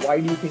them that why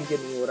do you think ये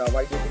नहीं हो रहा,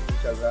 why do you think नहीं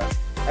चल रहा.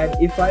 And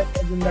if I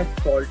was in that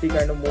salty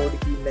kind of mode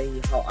कि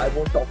नहीं, how I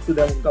won't talk to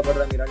them, उनका बढ़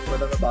रहा मेरा नहीं बढ़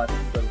रहा, मैं बात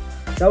नहीं करूँ,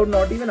 I would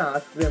not even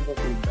ask them for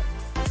feedback.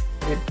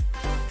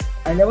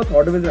 I never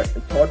thought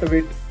of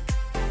it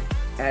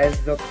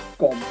as a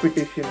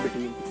competition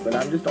between people.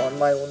 I'm just on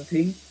my own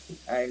thing,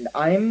 and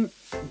I'm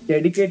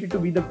dedicated to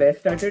be the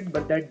best at it,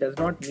 but that does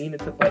not mean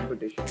it's a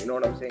competition. You know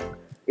what I'm saying?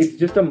 It's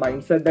just a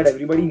mindset that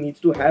everybody needs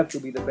to have to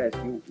be the best.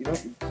 You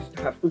just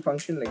have to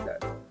function like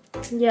that.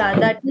 Yeah,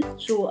 that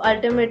is true.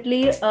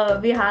 Ultimately,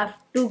 we have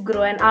to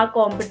grow, and our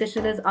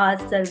competition is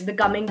ourselves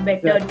becoming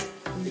better.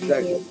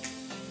 Exactly.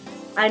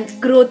 And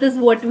growth is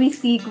what we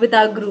seek with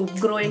our group,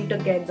 growing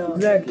together.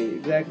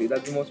 Exactly.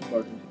 That's the most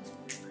important.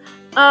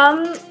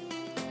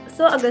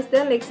 So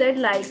Agastya, next I'd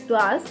like to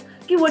ask,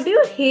 what do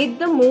you hate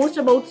the most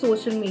about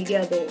social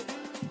media though?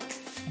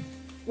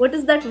 What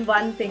is that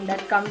one thing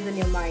that comes in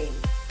your mind?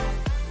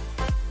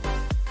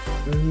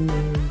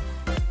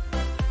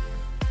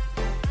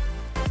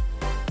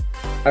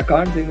 I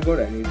can't think about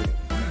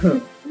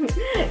anything.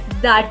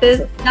 That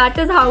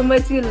is how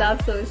much you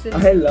love social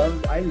media.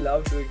 I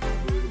love doing it.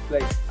 It's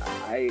like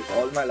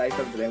all my life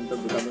I've dreamt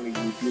of becoming a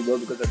YouTuber,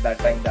 because at that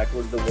time that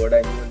was the word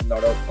I knew,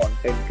 not a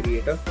content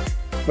creator.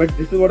 But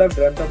this is what I've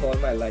dreamt of all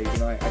my life.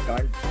 I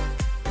can't,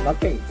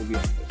 nothing to be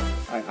honest.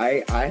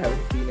 I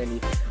haven't seen any.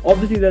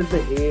 Obviously there's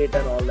the hate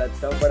and all that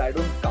stuff, but I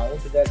don't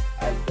count that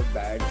as the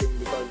bad thing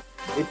because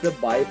it's a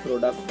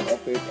byproduct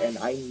of it, and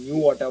I knew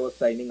what I was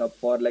signing up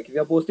for. Like, if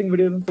you're posting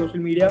videos on social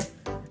media,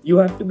 you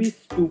have to be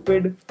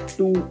stupid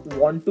to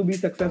want to be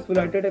successful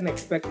at it and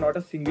expect not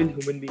a single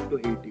human being to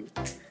hate you.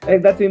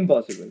 Like, that's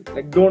impossible.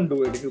 Like, don't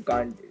do it if you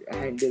can't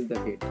handle the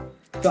hate.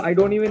 So I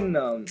don't even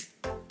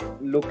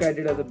look at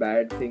it as a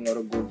bad thing or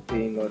a good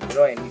thing or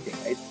anything.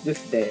 It's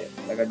just there.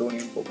 Like, I don't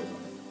even focus on it.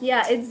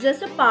 Yeah, it's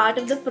just a part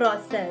of the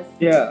process.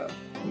 Yeah.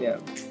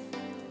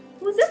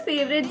 Who's your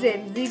favorite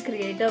Gen Z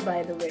creator,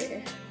 by the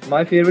way?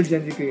 My favorite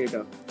Gen Z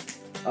creator.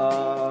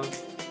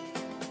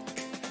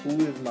 Who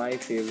is my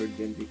favorite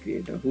Gen Z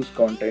creator? Whose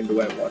content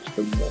do I watch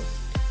the most?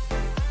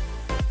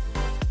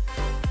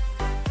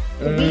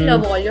 We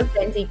love all your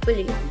friends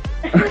equally.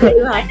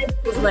 You had to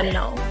choose one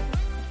now.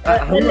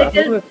 A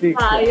little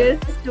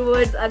biased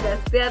towards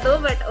Agastya though,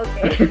 but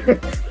okay.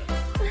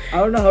 I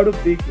don't know how to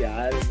pick,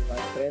 yaar. My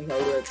friends, how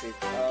do I pick?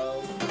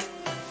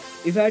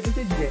 If I had to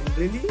say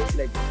generally,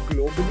 like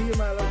globally,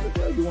 am I allowed to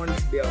say, or you want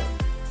India only?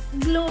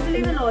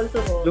 Globally will also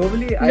work.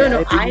 Globally,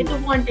 I do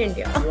want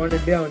India. You want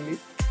India only?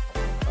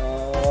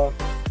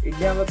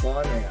 India में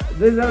कौन है यार?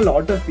 There's a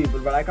lot of people,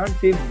 but I can't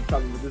say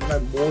some. This is my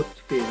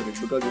most favorite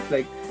because it's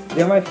like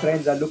they're my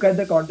friends. I look at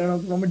the content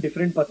also from a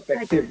different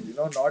perspective.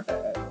 Not.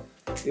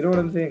 You know what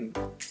I'm saying?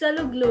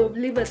 चलो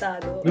globally बता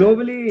दो.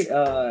 Globally,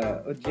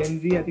 Gen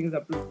Z I think is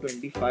up to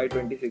 25,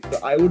 26. So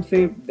I would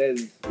say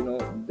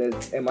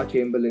there's Emma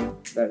Chamberlain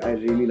that I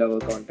really love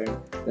her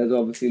content. There's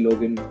obviously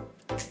Logan.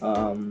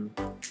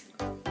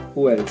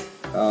 Who else?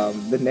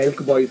 The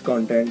Nelk Boys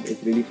content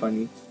is really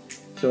funny.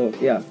 So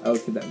yeah, I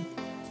would say them.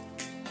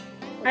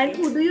 And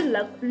who do you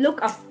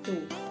look up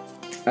to?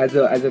 As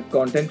a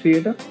content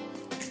creator?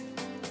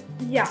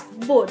 Yeah,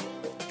 both.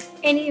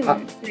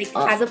 Anyone,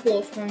 as a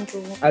person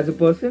too. As a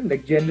person,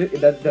 like general,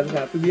 it doesn't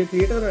have to be a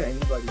creator or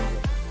anybody.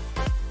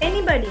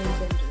 Anybody in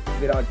general.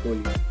 Virat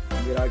Kohli.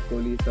 Virat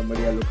Kohli is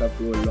somebody I look up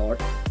to a lot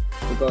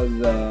because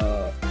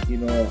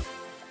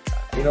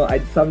I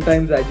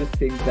sometimes just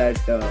think that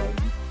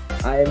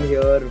I am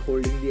here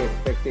holding the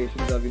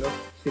expectations of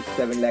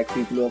 6-7 lakh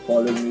people who are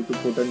following me to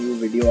put a new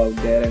video out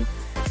there, and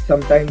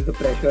sometimes the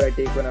pressure I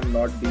take when I'm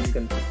not being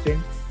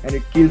consistent, and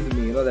it kills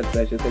me. That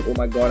pressure. It's like, oh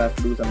my god, I have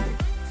to do something.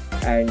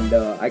 And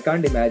I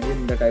can't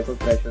imagine the type of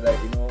pressure that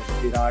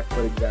Virat,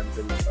 for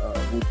example,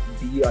 would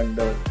be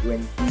under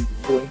when he's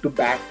going to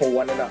bat for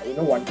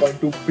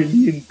 1.2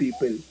 billion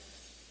people,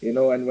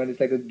 and when it's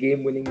like a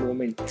game-winning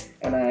moment.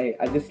 And I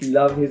just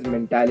love his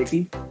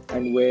mentality,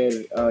 and where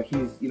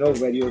he's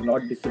where he was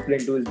not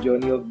disciplined to his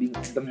journey of being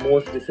the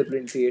most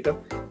disciplined creator.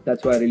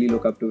 That's why I really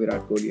look up to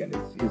Virat Kohli and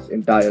his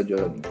entire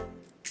journey.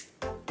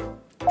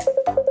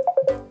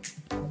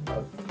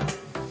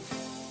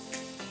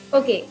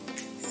 Okay.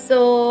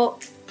 So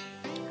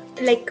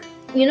like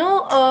you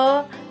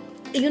know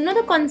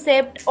the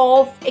concept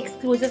of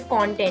exclusive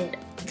content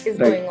is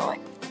Right. going on.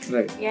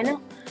 Right. You know,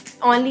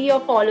 only your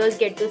followers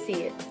get to see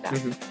it.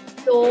 Mhm.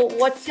 So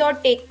what's your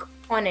take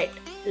on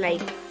it?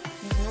 Like,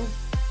 you know,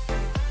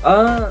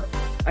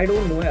 I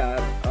don't know यार,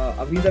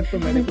 अभी तक तो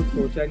मैंने कुछ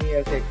सोचा नहीं है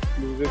ऐसे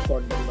एक्सक्लूसिव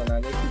कंटेंट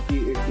बनाने, क्योंकि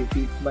it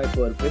defeats my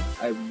purpose.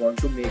 I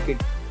want to make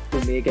it to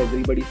make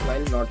everybody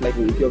smile, not like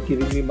if you're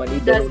giving me money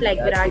then just only like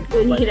I Virat have to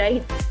Kohli, smile.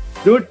 right?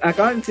 Dude, I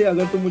can't say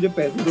अगर तुम मुझे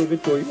पैसे दोगे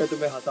तो ही मैं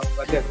तुम्हें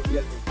हंसाऊंगा, then only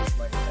I'll make you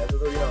smile. ऐसा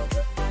तो नहीं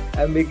होता.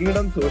 I'm making it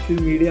on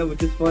social media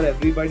which is for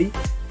everybody,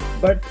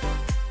 but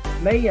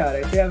नहीं यार,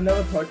 ऐसे I've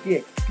never thought कि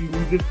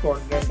exclusive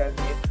content I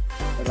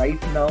make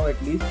right now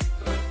at least.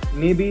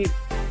 Maybe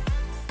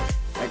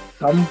at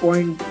some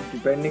point,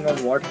 depending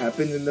on what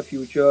happens in the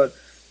future,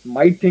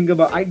 might think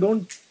about. I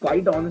don't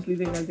quite honestly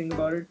think I'll think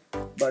about it,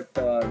 but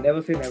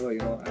never say never. You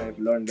know, I've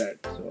learned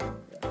that. So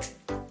yeah.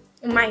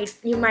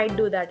 You might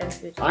do that in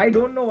future. I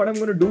don't know what I'm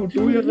gonna do.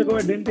 2 years ago,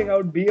 I didn't think I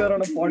would be here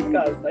on a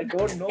podcast. I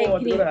don't know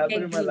what's Agree, gonna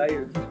happen in my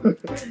life.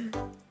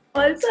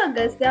 Also,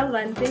 Agastya,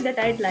 one thing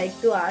that I'd like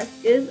to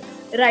ask is,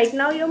 right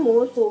now you're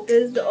more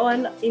focused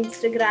on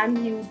Instagram,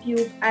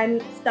 YouTube,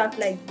 and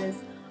stuff like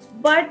this.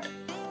 But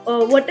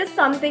what is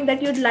something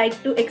that you'd like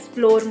to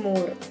explore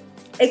more,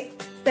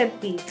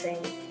 except these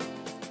things?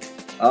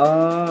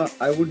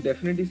 I would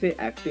definitely say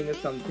acting is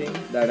something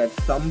that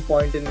at some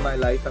point in my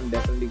life I'm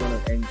definitely gonna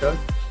enter.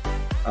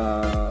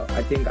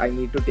 I think I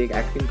need to take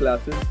acting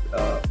classes,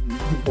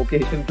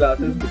 vocation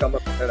classes, become a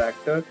better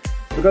actor,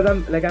 because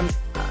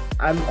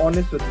I'm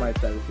honest with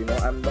myself. You know,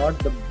 I'm not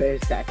the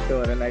best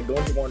actor, and I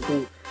don't want to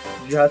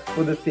just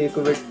for the sake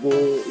of it go,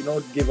 you know,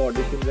 give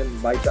auditions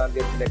and by chance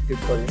get selected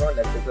for, you know,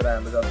 Netflix or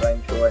Amazon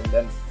Prime show and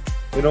then,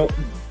 you know,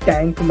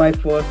 tank my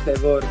first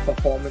ever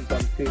performance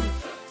on stage.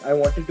 I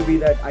want it to be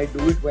that I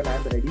do it when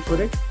I'm ready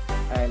for it,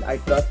 and I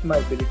trust my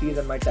abilities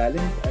and my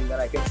talents, and then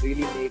I can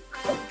really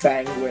make a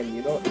bang when,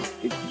 you know,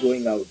 it's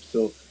going out.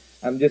 So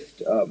I'm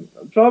just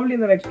probably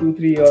in the next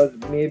 2-3 years,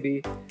 maybe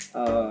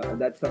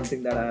that's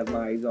something that I have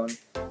my eyes on.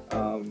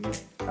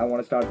 I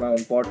want to start my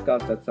own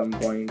podcast at some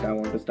point. I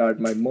want to start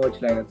my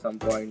merch line at some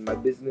point. My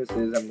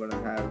businesses I'm going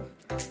to have.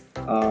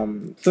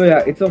 So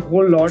yeah, it's a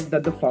whole lot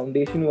that the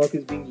foundation work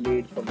is being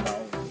laid from now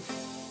on.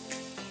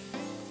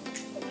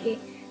 Okay.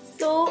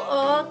 So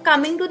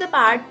coming to the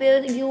part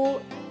where you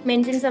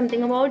mentioned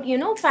something about, you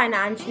know,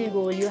 financial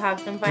goal. You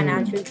have some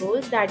financial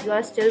goals that you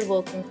are still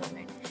working from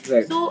it.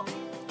 Right. So,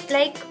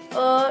 like,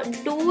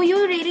 do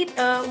you really?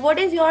 What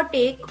is your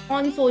take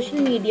on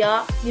social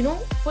media? You know,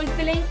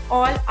 fulfilling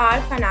all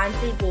our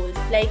financial goals.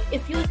 Like,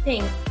 if you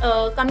think,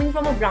 coming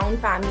from a brown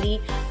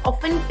family,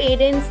 often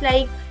parents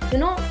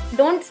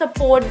don't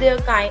support their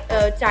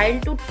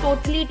child to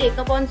totally take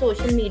up on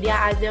social media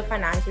as their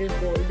financial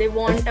goal. They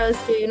want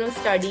us to, you know,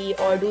 study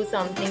or do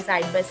something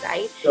side by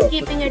side, Sure.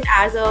 keeping it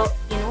as a,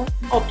 you know,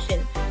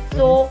 option.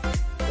 So,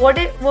 what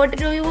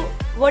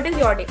is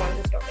your take on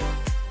this topic?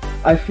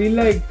 I feel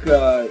like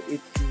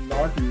it's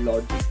not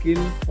logical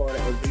for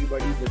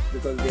everybody just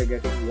because they're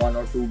getting 1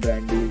 or 2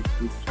 brand deals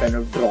to kind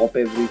of drop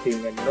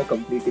everything and, you know,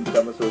 completely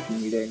become a social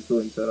media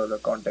influencer or a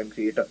content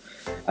creator.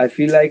 I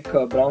feel like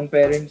brown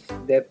parents,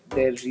 their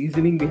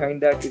reasoning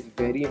behind that is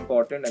very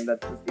important, and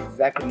that's the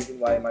exact reason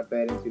why my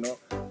parents, you know,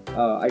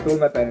 I told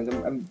my parents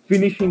I'm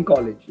finishing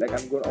college. Like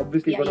I'm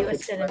obviously going to you are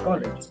finish still my in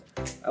college.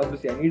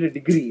 Obviously, I need a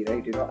degree,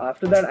 right? You know,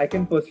 after that, I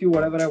can pursue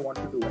whatever I want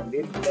to do, and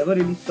they never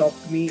really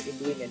stopped me in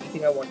doing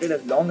anything I wanted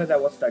as long as I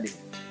was studying.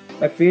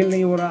 I fail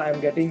nahi ho raha, I'm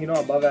getting, you know,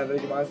 above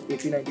average marks,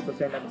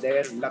 80-90%. I'm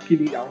there.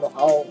 Luckily, I don't know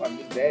how, I'm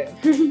just there.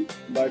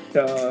 But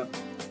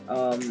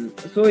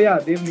so yeah,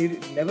 they've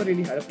never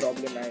really had a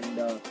problem,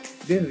 and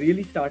they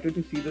really started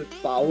to see the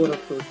power of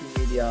social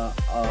media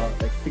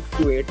like 6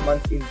 to 8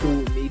 months into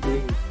me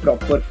doing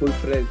proper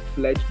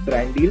full-fledged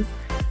brand deals.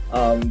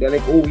 They're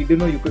like, oh, we didn't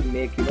know you could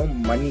make, you know,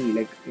 money,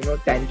 like, you know,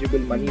 tangible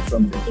money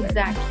from this.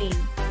 Exactly.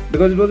 Right?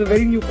 Because it was a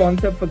very new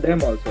concept for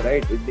them also,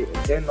 right?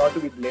 They're not to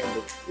be blamed.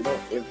 You know,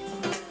 if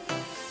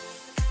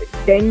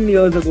 10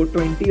 years ago,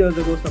 20 years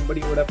ago,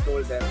 somebody would have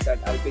told them that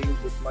I'll pay you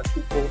this much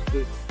to post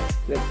this.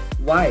 Like,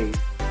 why?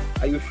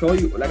 Are you sure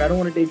you, like, I don't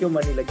want to take your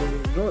money. Like, you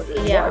know,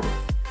 Yeah.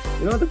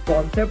 you know, the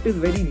concept is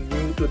very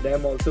new to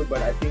them also,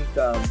 but I think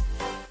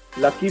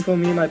lucky for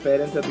me, my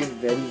parents have been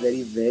very,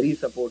 very, very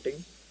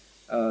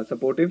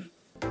supportive.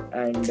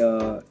 And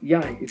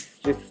yeah, it's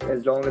just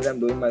as long as I'm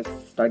doing my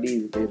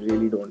studies, they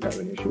really don't have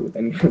an issue with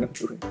anything I'm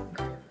doing.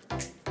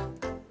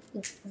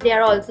 They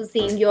are also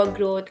seeing your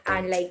growth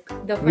and like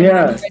the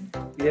financial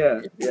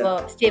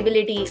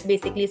stability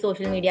basically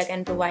social media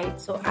can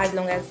provide. So as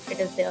long as it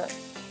is there.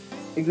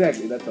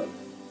 Exactly, that's all.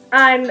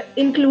 And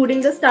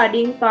including the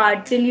studying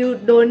part till you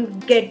don't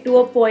get to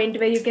a point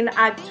where you can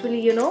actually,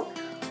 you know,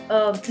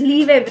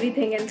 leave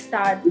everything and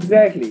start.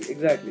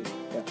 Exactly.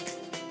 Yeah.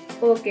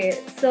 Okay,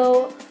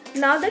 so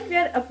now that we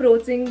are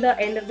approaching the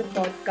end of the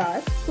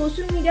podcast,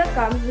 social media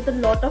comes with a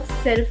lot of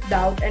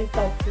self-doubt and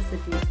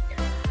toxicity.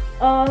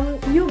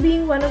 You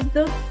being one of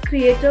the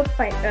creator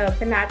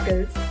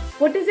pinnacles,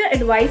 what is your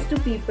advice to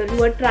people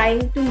who are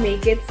trying to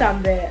make it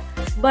somewhere?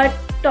 but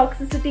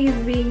toxicity is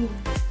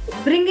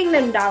bringing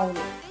them down.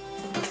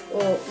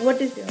 Oh,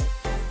 what is your?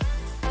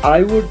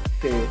 I would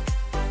say,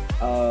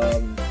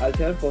 I'll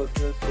share a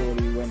personal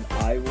story. When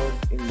I was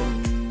in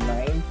the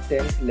 9th,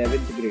 10th,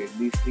 11th grade,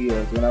 these 3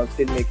 years, when I was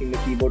still making the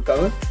keyboard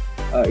covers,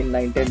 in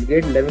 9th, 10th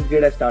grade, 11th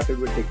grade, I started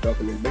with TikTok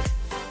a little bit.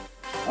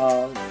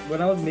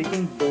 When I was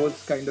making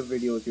those kind of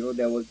videos,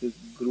 there was this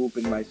group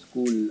in my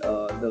school,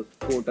 the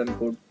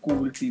quote-unquote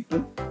cool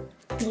people,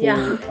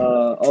 Yeah. who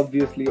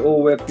obviously, oh,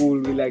 we're cool,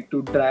 we like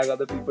to drag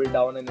other people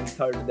down and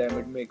insult them,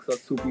 it makes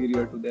us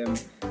superior to them,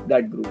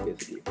 that group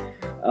basically.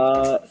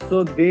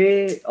 So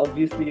they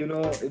obviously,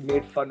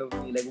 made fun of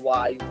me, like, why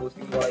are you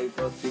posting, what are you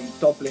posting,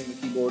 stop playing the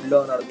keyboard,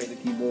 learn how to play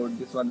the keyboard,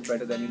 this one's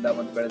better than you, that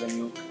one's better than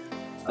you.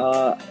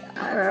 And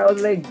I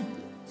was like,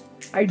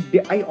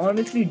 I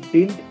honestly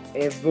didn't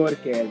ever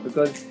care,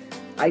 because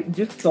I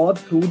just saw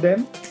through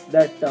them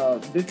that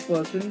this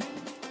person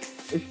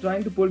is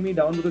trying to pull me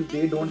down because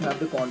they don't have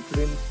the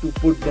confidence to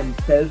put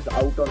themselves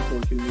out on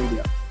social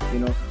media.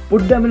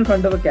 Put them in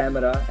front of a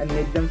camera and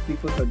make them speak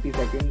for 30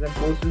 seconds and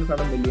post in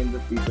front of millions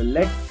of people.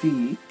 Let's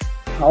see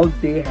how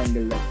they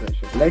handle that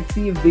pressure. Let's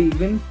see if they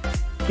even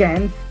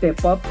can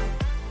step up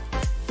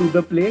to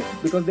the plate,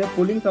 because they're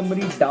pulling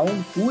somebody down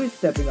who is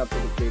stepping up to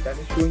the plate and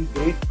is showing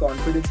great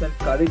confidence and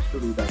courage to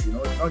do that.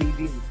 It's not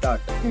easy in the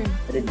start.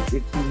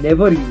 It's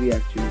never easy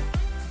actually.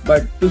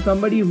 But to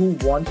somebody who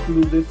wants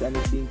to do this and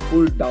is being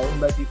pulled down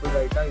by people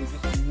right now, you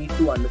just need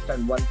to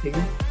understand one thing.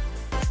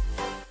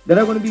 There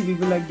are going to be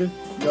people like this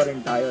your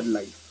entire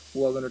life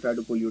who are going to try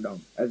to pull you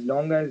down. As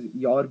long as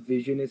your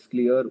vision is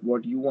clear,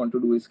 what you want to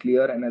do is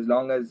clear, and as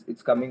long as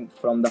it's coming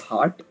from the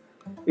heart,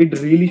 it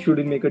really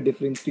shouldn't make a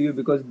difference to you,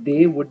 because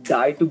they would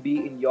die to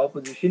be in your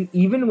position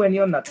even when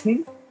you're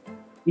nothing.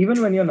 Even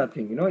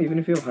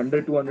if you have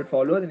 100, 200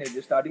 followers and you're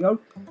just starting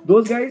out,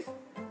 those guys,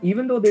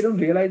 even though they don't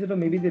realize it, or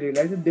maybe they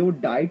realize it, they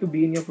would die to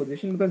be in your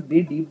position, because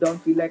they deep down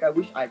feel like, I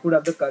wish I could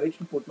have the courage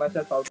to put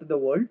myself out to the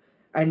world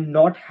and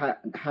not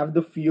have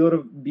the fear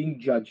of being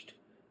judged.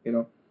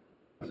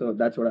 So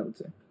that's what I would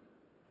say.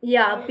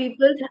 Yeah,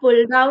 people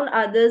pull down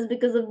others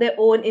because of their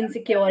own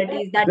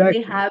insecurities that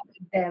they have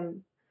with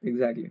them.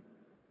 Exactly.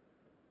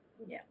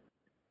 Yeah.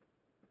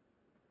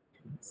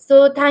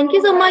 So thank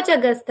you so much,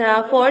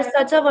 Agastya, for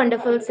such a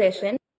wonderful session.